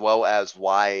 and as well as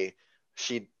why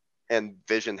she and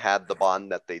Vision had the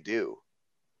bond that they do.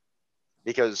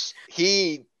 Because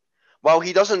while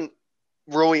he doesn't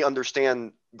really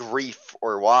understand grief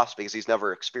or loss because he's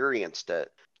never experienced it,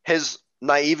 his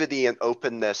naivety and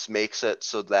openness makes it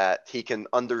so that he can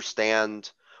understand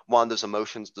Wanda's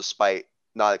emotions despite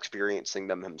not experiencing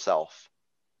them himself.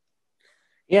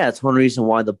 Yeah, it's one reason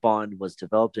why the bond was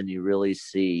developed, and you really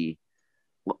see,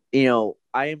 I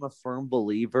am a firm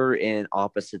believer in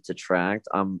opposites attract.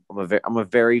 I'm a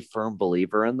very firm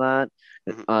believer in that.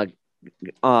 And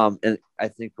I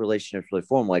think relationships really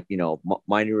form, like,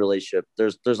 my new relationship.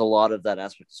 There's a lot of that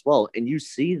aspect as well, and you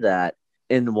see that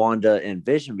in Wanda and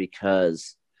Vision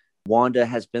because Wanda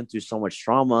has been through so much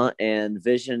trauma, and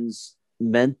Vision's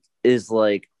meant is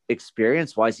like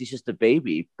experience wise, he's just a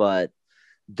baby, but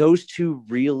those two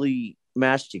really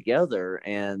match together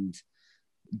and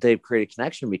they've created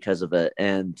connection because of it.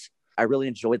 And I really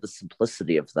enjoyed the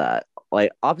simplicity of that.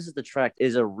 Like, opposite attract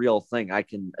is a real thing. I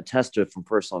can attest to it from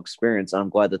personal experience. I'm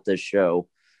glad that this show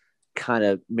kind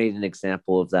of made an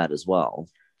example of that as well.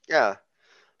 Yeah,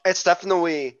 it's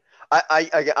definitely.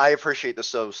 I appreciate the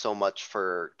show so much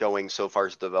for going so far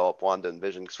as to develop Wanda and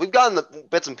Vision, because we've gotten the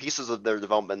bits and pieces of their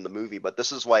development in the movie, but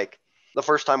this is like the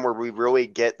first time where we really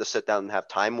get to sit down and have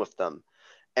time with them.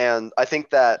 And I think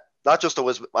that not just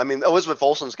Elizabeth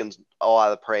Olsen's getting a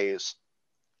lot of praise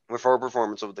with her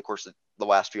performance over the course of the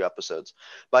last few episodes,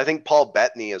 but I think Paul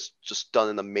Bettany has just done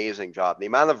an amazing job. The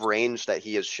amount of range that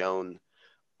he has shown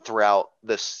throughout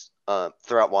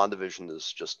WandaVision is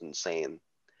just insane.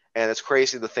 And it's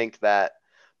crazy to think that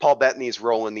Paul Bettany's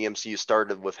role in the MCU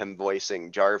started with him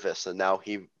voicing Jarvis, and now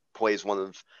he plays one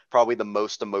of probably the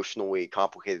most emotionally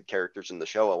complicated characters in the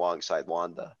show alongside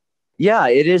Wanda. Yeah,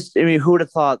 it is. I mean, who would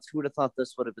have thought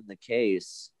this would have been the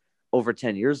case over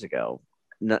 10 years ago?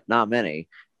 Not many.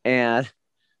 And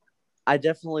I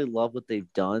definitely love what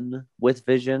they've done with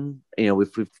Vision.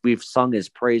 We've sung his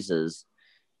praises.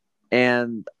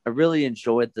 And I really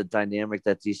enjoyed the dynamic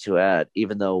that these two had,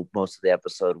 even though most of the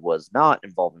episode was not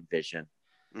involving Vision.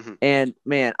 Mm-hmm. And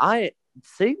man,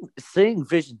 seeing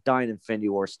Vision die in Infinity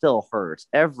War still hurts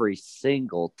every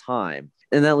single time.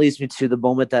 And that leads me to the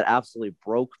moment that absolutely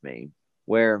broke me,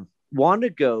 where Wanda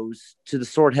goes to the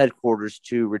Sword headquarters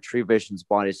to retrieve Vision's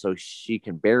body so she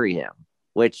can bury him,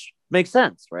 which makes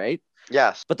sense, right?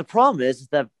 Yes. But the problem is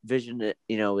that Vision,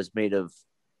 is made of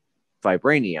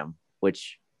vibranium,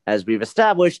 which, as we've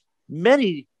established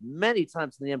many, many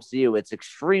times in the MCU, it's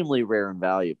extremely rare and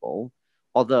valuable.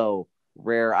 Although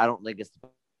rare, I don't think it's the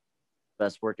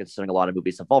best word considering a lot of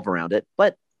movies evolve around it.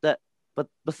 But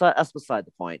that's beside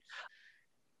the point.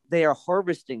 They are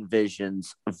harvesting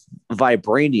Vision's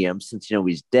vibranium since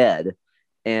he's dead,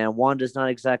 and Wanda's not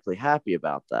exactly happy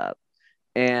about that.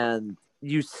 And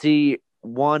you see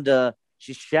Wanda,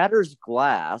 she shatters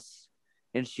glass,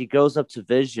 and she goes up to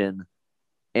Vision,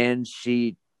 and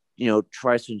she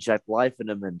tries to inject life in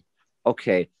him. And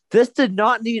okay, this did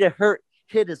not need a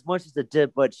hit as much as it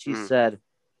did, but she said,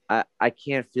 I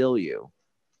can't feel you.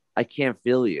 I can't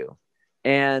feel you.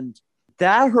 And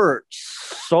that hurt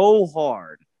so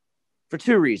hard for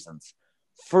two reasons.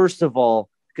 First of all,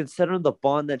 considering the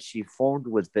bond that she formed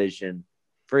with Vision,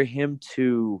 for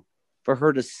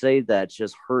her to say that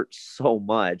just hurt so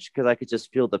much because I could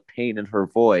just feel the pain in her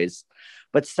voice.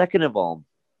 But second of all,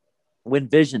 when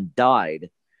Vision died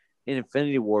in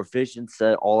Infinity War, Vision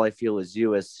said, "All I feel is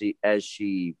you," as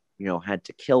she had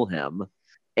to kill him.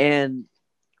 And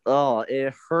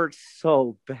it hurt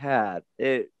so bad.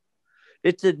 It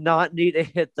did not need to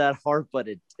hit that hard, but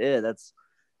it did. That's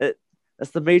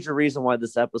the major reason why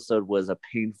this episode was a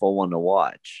painful one to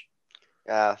watch.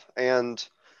 Yeah, and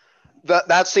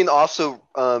that scene also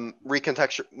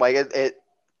recontextual, like it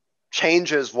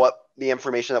changes what the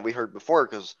information that we heard before,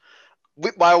 because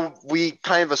while we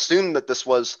kind of assumed that this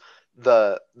was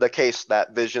the case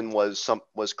that Vision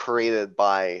was created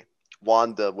by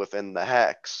Wanda within the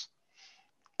Hex,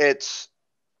 it's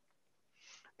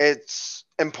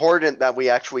important that we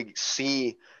actually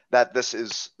see that this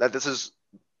is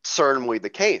certainly the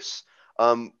case.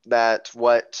 That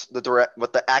what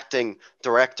the acting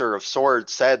director of Sword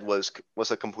said was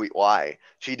a complete lie.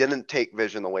 She didn't take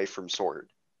Vision away from Sword.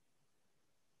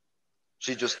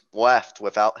 She just left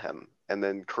without him and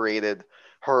then created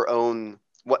her own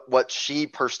what she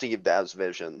perceived as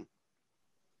Vision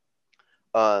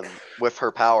with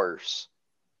her powers.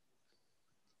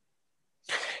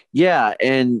 Yeah,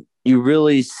 and you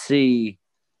really see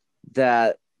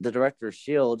that the director of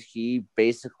S.H.I.E.L.D., he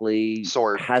basically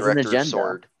has an agenda.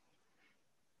 Sword.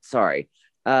 Sorry.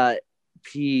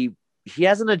 He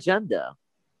has an agenda.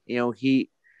 He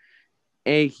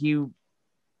he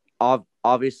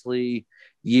obviously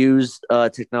used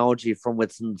technology from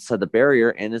what's inside the barrier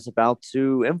and is about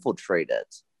to infiltrate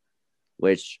it.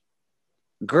 Which,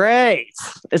 great!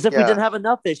 As if we didn't have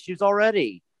enough issues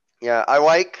already. Yeah, I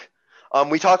like.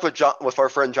 We talked with our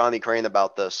friend Johnny Crane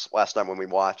about this last night when we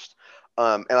watched,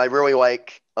 and I really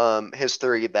like his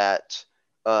theory that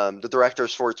the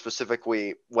directors for it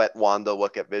specifically let Wanda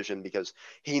look at Vision because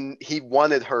he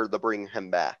wanted her to bring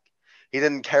him back. He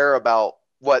didn't care about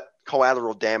what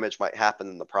collateral damage might happen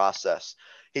in the process.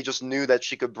 He just knew that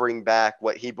she could bring back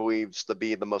what he believes to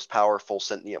be the most powerful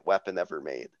sentient weapon ever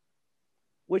made.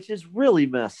 Which is really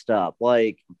messed up.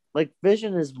 Like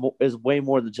Vision is way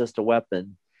more than just a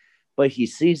weapon, but he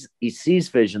sees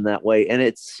Vision that way, and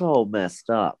it's so messed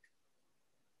up.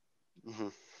 Mm-hmm.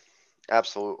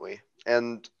 Absolutely,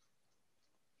 and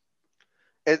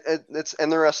it's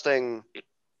interesting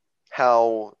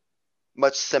how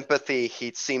much sympathy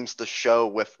he seems to show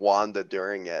with Wanda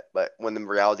during it, but when in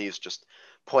reality he's just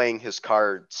playing his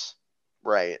cards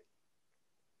right.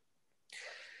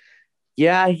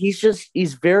 Yeah,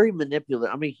 he's very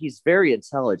manipulative. I mean, he's very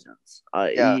intelligent.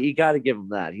 You got to give him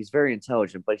that. He's very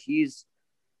intelligent, but he's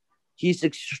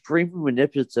extremely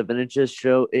manipulative, and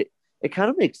it kind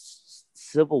of makes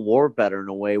Civil War better in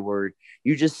a way where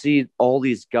you just see all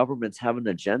these governments having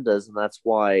agendas, and that's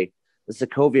why the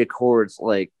Sokovia Accords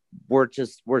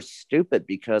we're stupid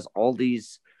because all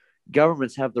these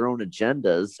governments have their own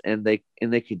agendas and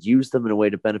they could use them in a way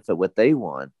to benefit what they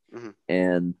want. Mm-hmm.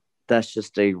 And that's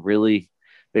just a really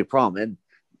big problem.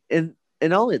 And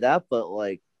not only that, but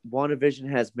WandaVision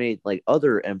has made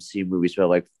other MCU movies, but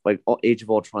like Age of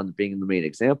Ultron being the main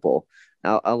example.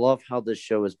 Now, I love how this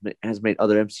show has made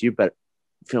other MCU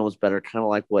films better, kind of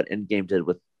like what Endgame did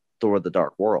with Thor: The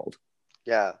Dark World.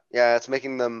 Yeah, it's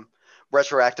making them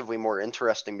retroactively more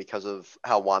interesting because of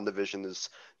how WandaVision is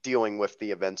dealing with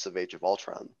the events of Age of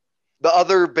Ultron. The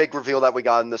other big reveal that we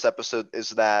got in this episode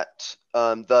is that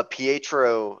the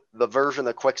Pietro, the version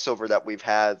of Quicksilver that we've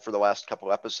had for the last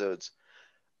couple episodes,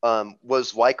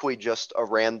 was likely just a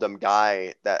random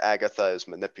guy that Agatha is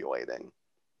manipulating.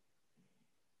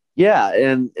 Yeah,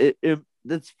 and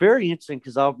it's very interesting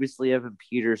because obviously Evan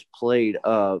Peters played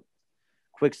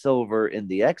Quicksilver in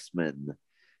the X-Men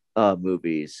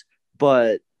movies,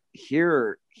 but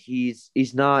here he's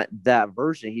not that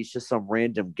version. He's just some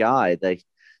random guy that's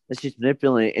just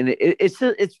manipulating, and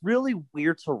it's really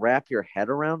weird to wrap your head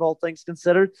around, all things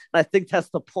considered. And I think that's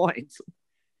the point.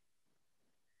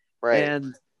 Right.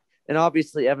 And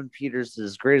obviously Evan Peters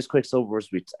is great as Quicksilver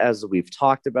as we've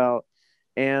talked about,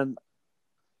 and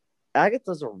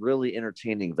Agatha's a really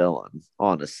entertaining villain,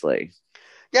 honestly.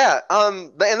 Yeah.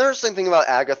 The interesting thing about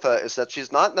Agatha is that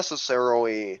she's not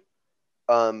necessarily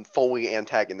fully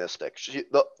antagonistic.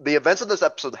 The events of this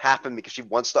episode happen because she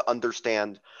wants to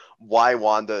understand why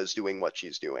Wanda is doing what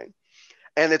she's doing.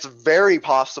 And it's very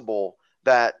possible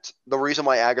that the reason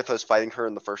why Agatha is fighting her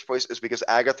in the first place is because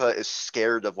Agatha is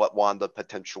scared of what Wanda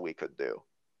potentially could do.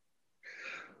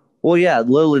 Well, yeah,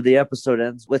 literally the episode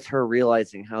ends with her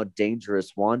realizing how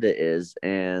dangerous Wanda is,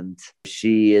 and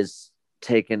she is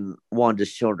taking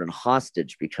Wanda's children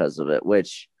hostage because of it,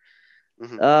 which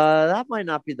that might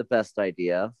not be the best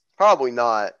idea. Probably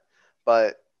not,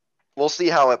 but we'll see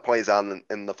how it plays out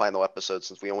in the final episode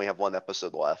since we only have one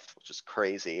episode left, which is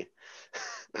crazy.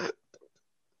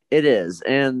 It is,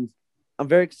 and I'm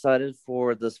very excited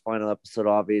for this final episode,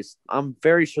 obviously. I'm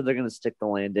very sure they're going to stick the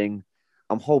landing.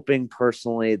 I'm hoping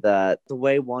personally that the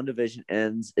way WandaVision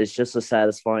ends is just as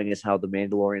satisfying as how The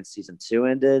Mandalorian season 2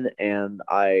 ended, and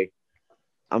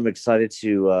I'm excited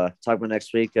to talk about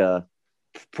next week.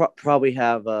 Probably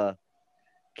have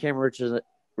Cameron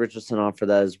Richardson on for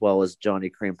that, as well as Johnny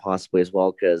Crane possibly as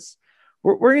well, because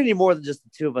we're going to need more than just the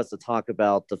two of us to talk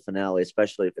about the finale,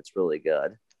 especially if it's really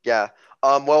good. Yeah.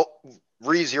 Well,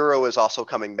 ReZero is also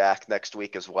coming back next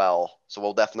week as well, so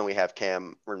we'll definitely have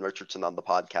Cameron Richardson on the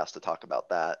podcast to talk about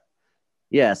that.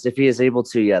 Yes, if he is able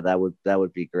to, yeah, that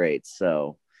would be great.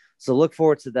 So look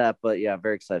forward to that. But yeah, I'm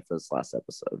very excited for this last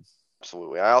episode.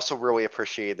 Absolutely. I also really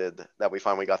appreciated that we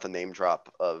finally got the name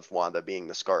drop of Wanda being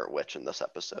the Scarlet Witch in this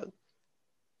episode.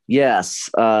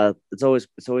 Yes, it's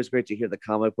always great to hear the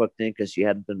comic book thing because she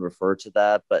hadn't been referred to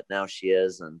that, but now she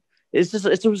is, and it's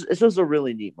just a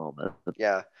really neat moment.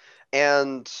 Yeah,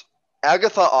 and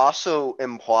Agatha also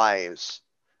implies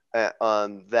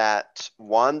that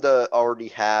Wanda already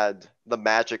had the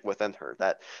magic within her,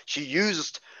 that she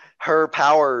used her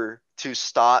power to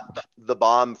stop the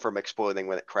bomb from exploding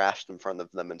when it crashed in front of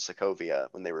them in Sokovia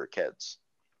when they were kids.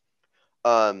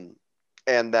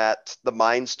 And that the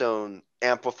Mind Stone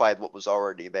amplified what was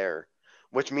already there,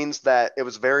 which means that it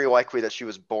was very likely that she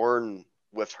was born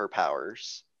with her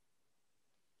powers,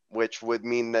 which would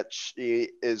mean that she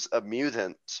is a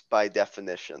mutant by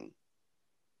definition.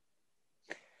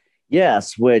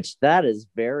 Yes, which that is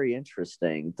very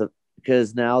interesting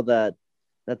because now that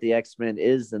the X-Men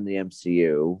is in the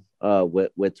MCU,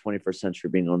 with 21st Century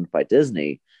being owned by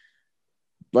Disney,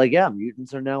 like yeah,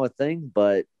 mutants are now a thing,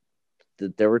 but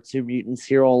there were two mutants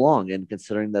here all along, and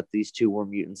considering that these two were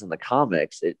mutants in the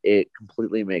comics, it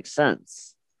completely makes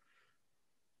sense.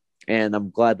 And I'm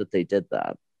glad that they did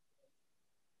that.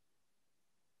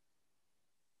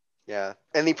 Yeah.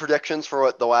 Any predictions for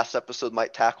what the last episode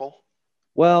might tackle?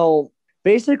 Well,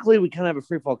 basically, we kind of have a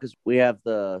free fall because we have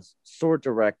the sword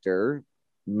director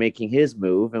making his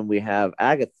move, and we have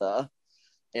Agatha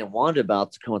and Wanda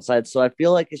about to coincide. So I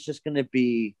feel like it's just going to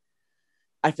be,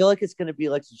 I feel like it's going to be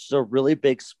like just a really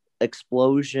big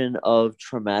explosion of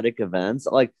traumatic events.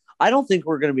 Like, I don't think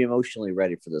we're going to be emotionally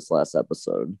ready for this last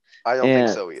episode. I don't think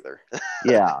so either.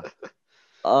 Yeah.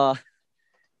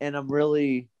 And I'm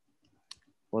really,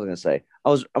 what was I going to say?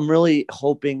 I'm really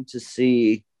hoping to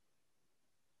see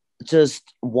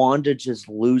just Wanda just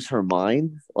lose her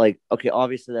mind. Like, okay,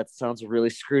 obviously that sounds really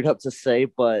screwed up to say,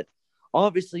 but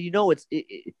obviously,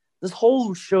 this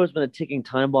whole show has been a ticking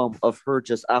time bomb of her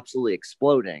just absolutely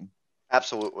exploding.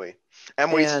 Absolutely.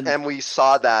 And we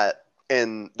saw that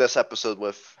in this episode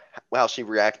with how she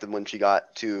reacted when she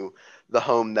got to the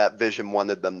home that Vision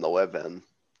wanted them to live in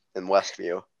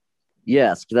Westview.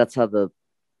 Yes, because that's how the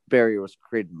barrier was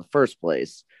created in the first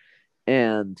place.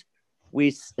 And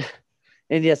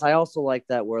yes, I also like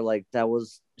that where like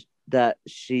that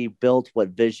she built what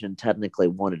Vision technically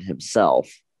wanted himself,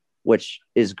 which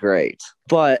is great.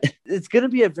 But it's going to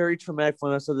be a very traumatic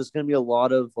film. So there's going to be a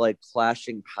lot of like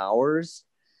clashing powers.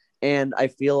 And I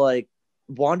feel like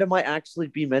Wanda might actually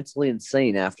be mentally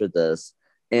insane after this.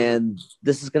 And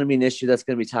this is going to be an issue that's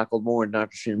going to be tackled more in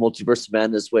Doctor Strange Multiverse of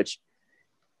Madness, which,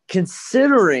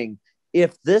 considering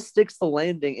if this sticks the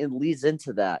landing and leads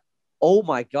into that, oh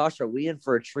my gosh, are we in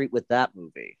for a treat with that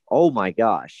movie? Oh my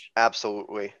gosh.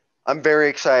 Absolutely. I'm very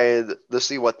excited to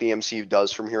see what the MCU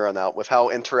does from here on out with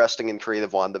how interesting and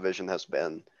creative WandaVision has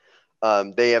been.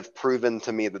 They have proven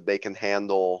to me that they can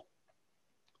handle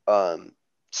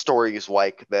stories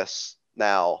like this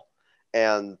now.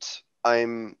 And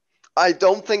I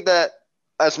don't think that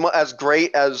as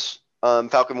great as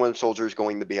Falcon Winter Soldier is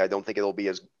going to be, I don't think it'll be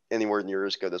as anywhere near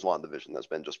as good as WandaVision has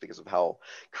been, just because of how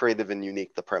creative and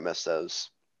unique the premise is.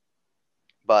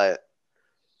 But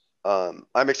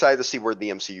I'm excited to see where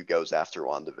the MCU goes after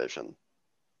WandaVision,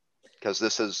 because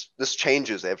this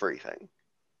changes everything.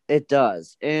 It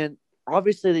does. And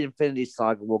obviously the Infinity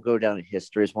Saga will go down in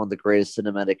history as one of the greatest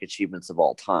cinematic achievements of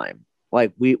all time.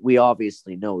 Like we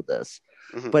obviously know this.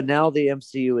 Mm-hmm. But now the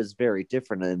MCU is very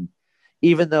different. And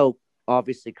even though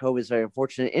obviously COVID is very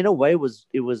unfortunate, in a way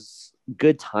it was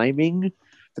good timing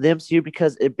for the MCU,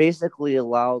 because it basically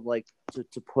allowed like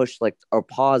to push like a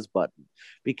pause button,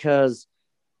 because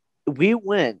we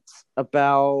went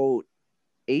about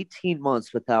 18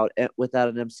 months without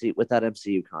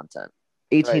MCU content.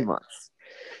 18 months.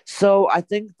 So I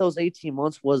think those 18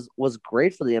 months was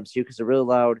great for the MCU because it really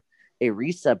allowed a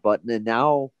reset button. And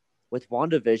now with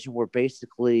WandaVision, we're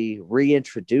basically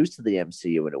reintroduced to the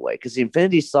MCU in a way, because the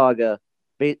Infinity Saga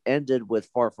ended with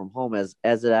Far From Home as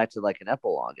it acted like an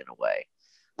epilogue in a way.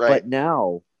 Right. But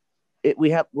now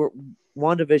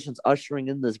WandaVision's ushering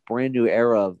in this brand new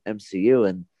era of MCU,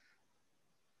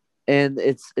 and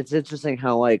it's interesting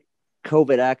how like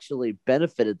COVID actually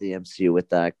benefited the MCU with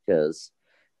that, because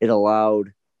it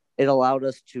allowed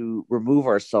us to remove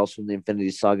ourselves from the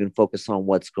Infinity Saga and focus on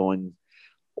what's going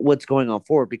on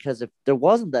forward. Because if there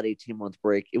wasn't that 18-month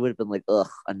break, it would have been like, ugh,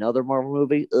 another Marvel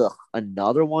movie, ugh,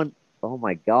 another one. Oh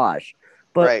my gosh.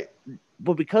 But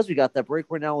because we got that break,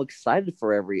 we're now excited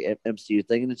for every MCU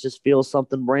thing, and it just feels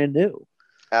something brand new.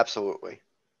 Absolutely.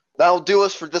 That'll do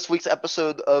us for this week's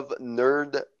episode of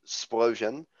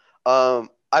Nerdsplosion.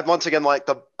 I'd once again like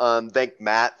to thank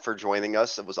Matt for joining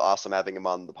us. It was awesome having him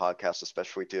on the podcast,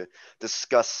 especially to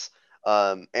discuss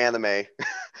anime,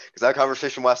 because that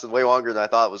conversation lasted way longer than I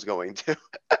thought it was going to.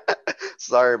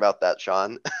 Sorry about that,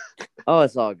 Sean. Oh,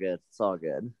 it's all good. It's all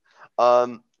good.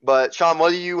 But Sean, what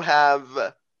do you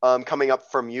have coming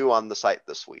up from you on the site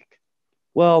this week?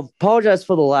 Well, apologize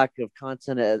for the lack of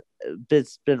content.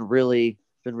 It's been really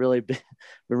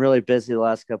busy the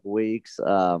last couple of weeks.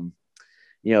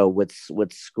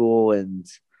 With school and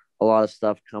a lot of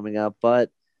stuff coming up.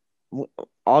 But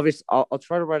obviously, I'll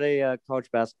try to write a college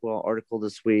basketball article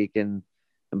this week, and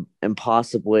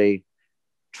possibly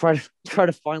try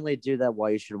to finally do that. Why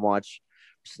you should watch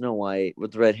Snow White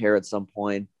with red hair at some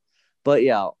point. But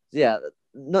yeah,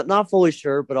 not fully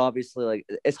sure, but obviously like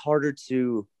it's hard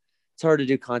to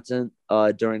do content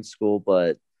during school,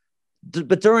 but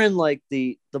during like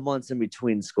the months in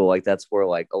between school, like that's where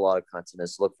like a lot of content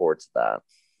is. Look forward to that.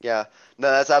 Yeah,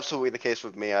 no, that's absolutely the case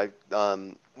with me. I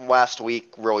last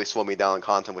week really slowed me down in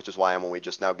content, which is why I'm only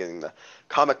just now getting the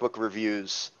comic book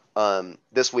reviews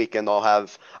this weekend. I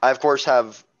of course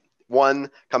have one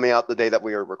coming out the day that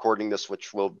we are recording this,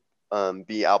 which will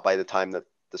be out by the time that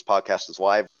this podcast is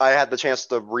live. I had the chance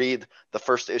to read the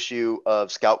first issue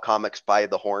of Scout Comics by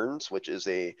the Horns, which is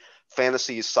a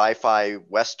fantasy sci-fi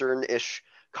western-ish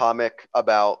comic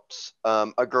about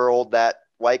a girl that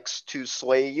likes to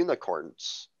slay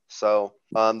unicorns. So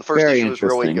the first Very issue was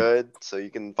really interesting. good, so you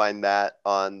can find that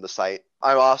on the site.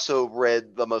 I also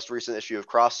read the most recent issue of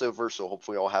Crossover, so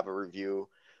hopefully I'll have a review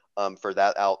for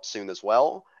that out soon as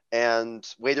well. And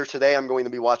later today, I'm going to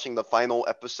be watching the final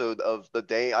episode of The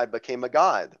Day I Became a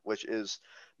God, which is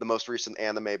the most recent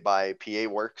anime by PA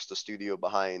Works, the studio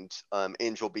behind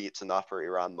Angel Beats and Opera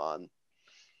Iranman.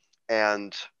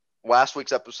 And last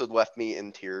week's episode left me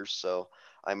in tears, so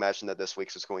I imagine that this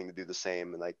week's is going to do the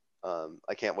same. And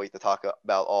I can't wait to talk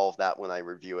about all of that when I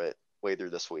review it later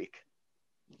this week.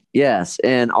 Yes,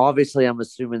 and obviously I'm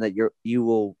assuming that you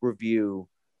will review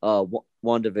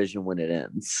WandaVision when it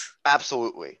ends.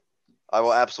 Absolutely. I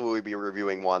will absolutely be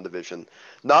reviewing WandaVision.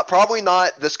 Probably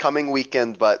not this coming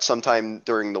weekend, but sometime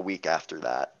during the week after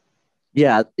that.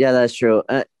 Yeah, that's true.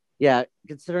 Yeah,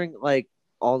 considering like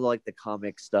all the like the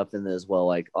comic stuff in there as well,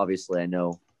 like obviously I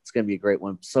know it's gonna be a great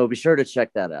one. So be sure to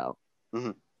check that out.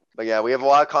 Mm-hmm. But yeah, we have a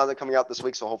lot of content coming out this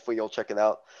week, so hopefully you'll check it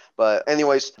out. But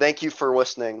anyways, thank you for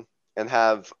listening and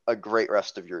have a great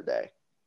rest of your day.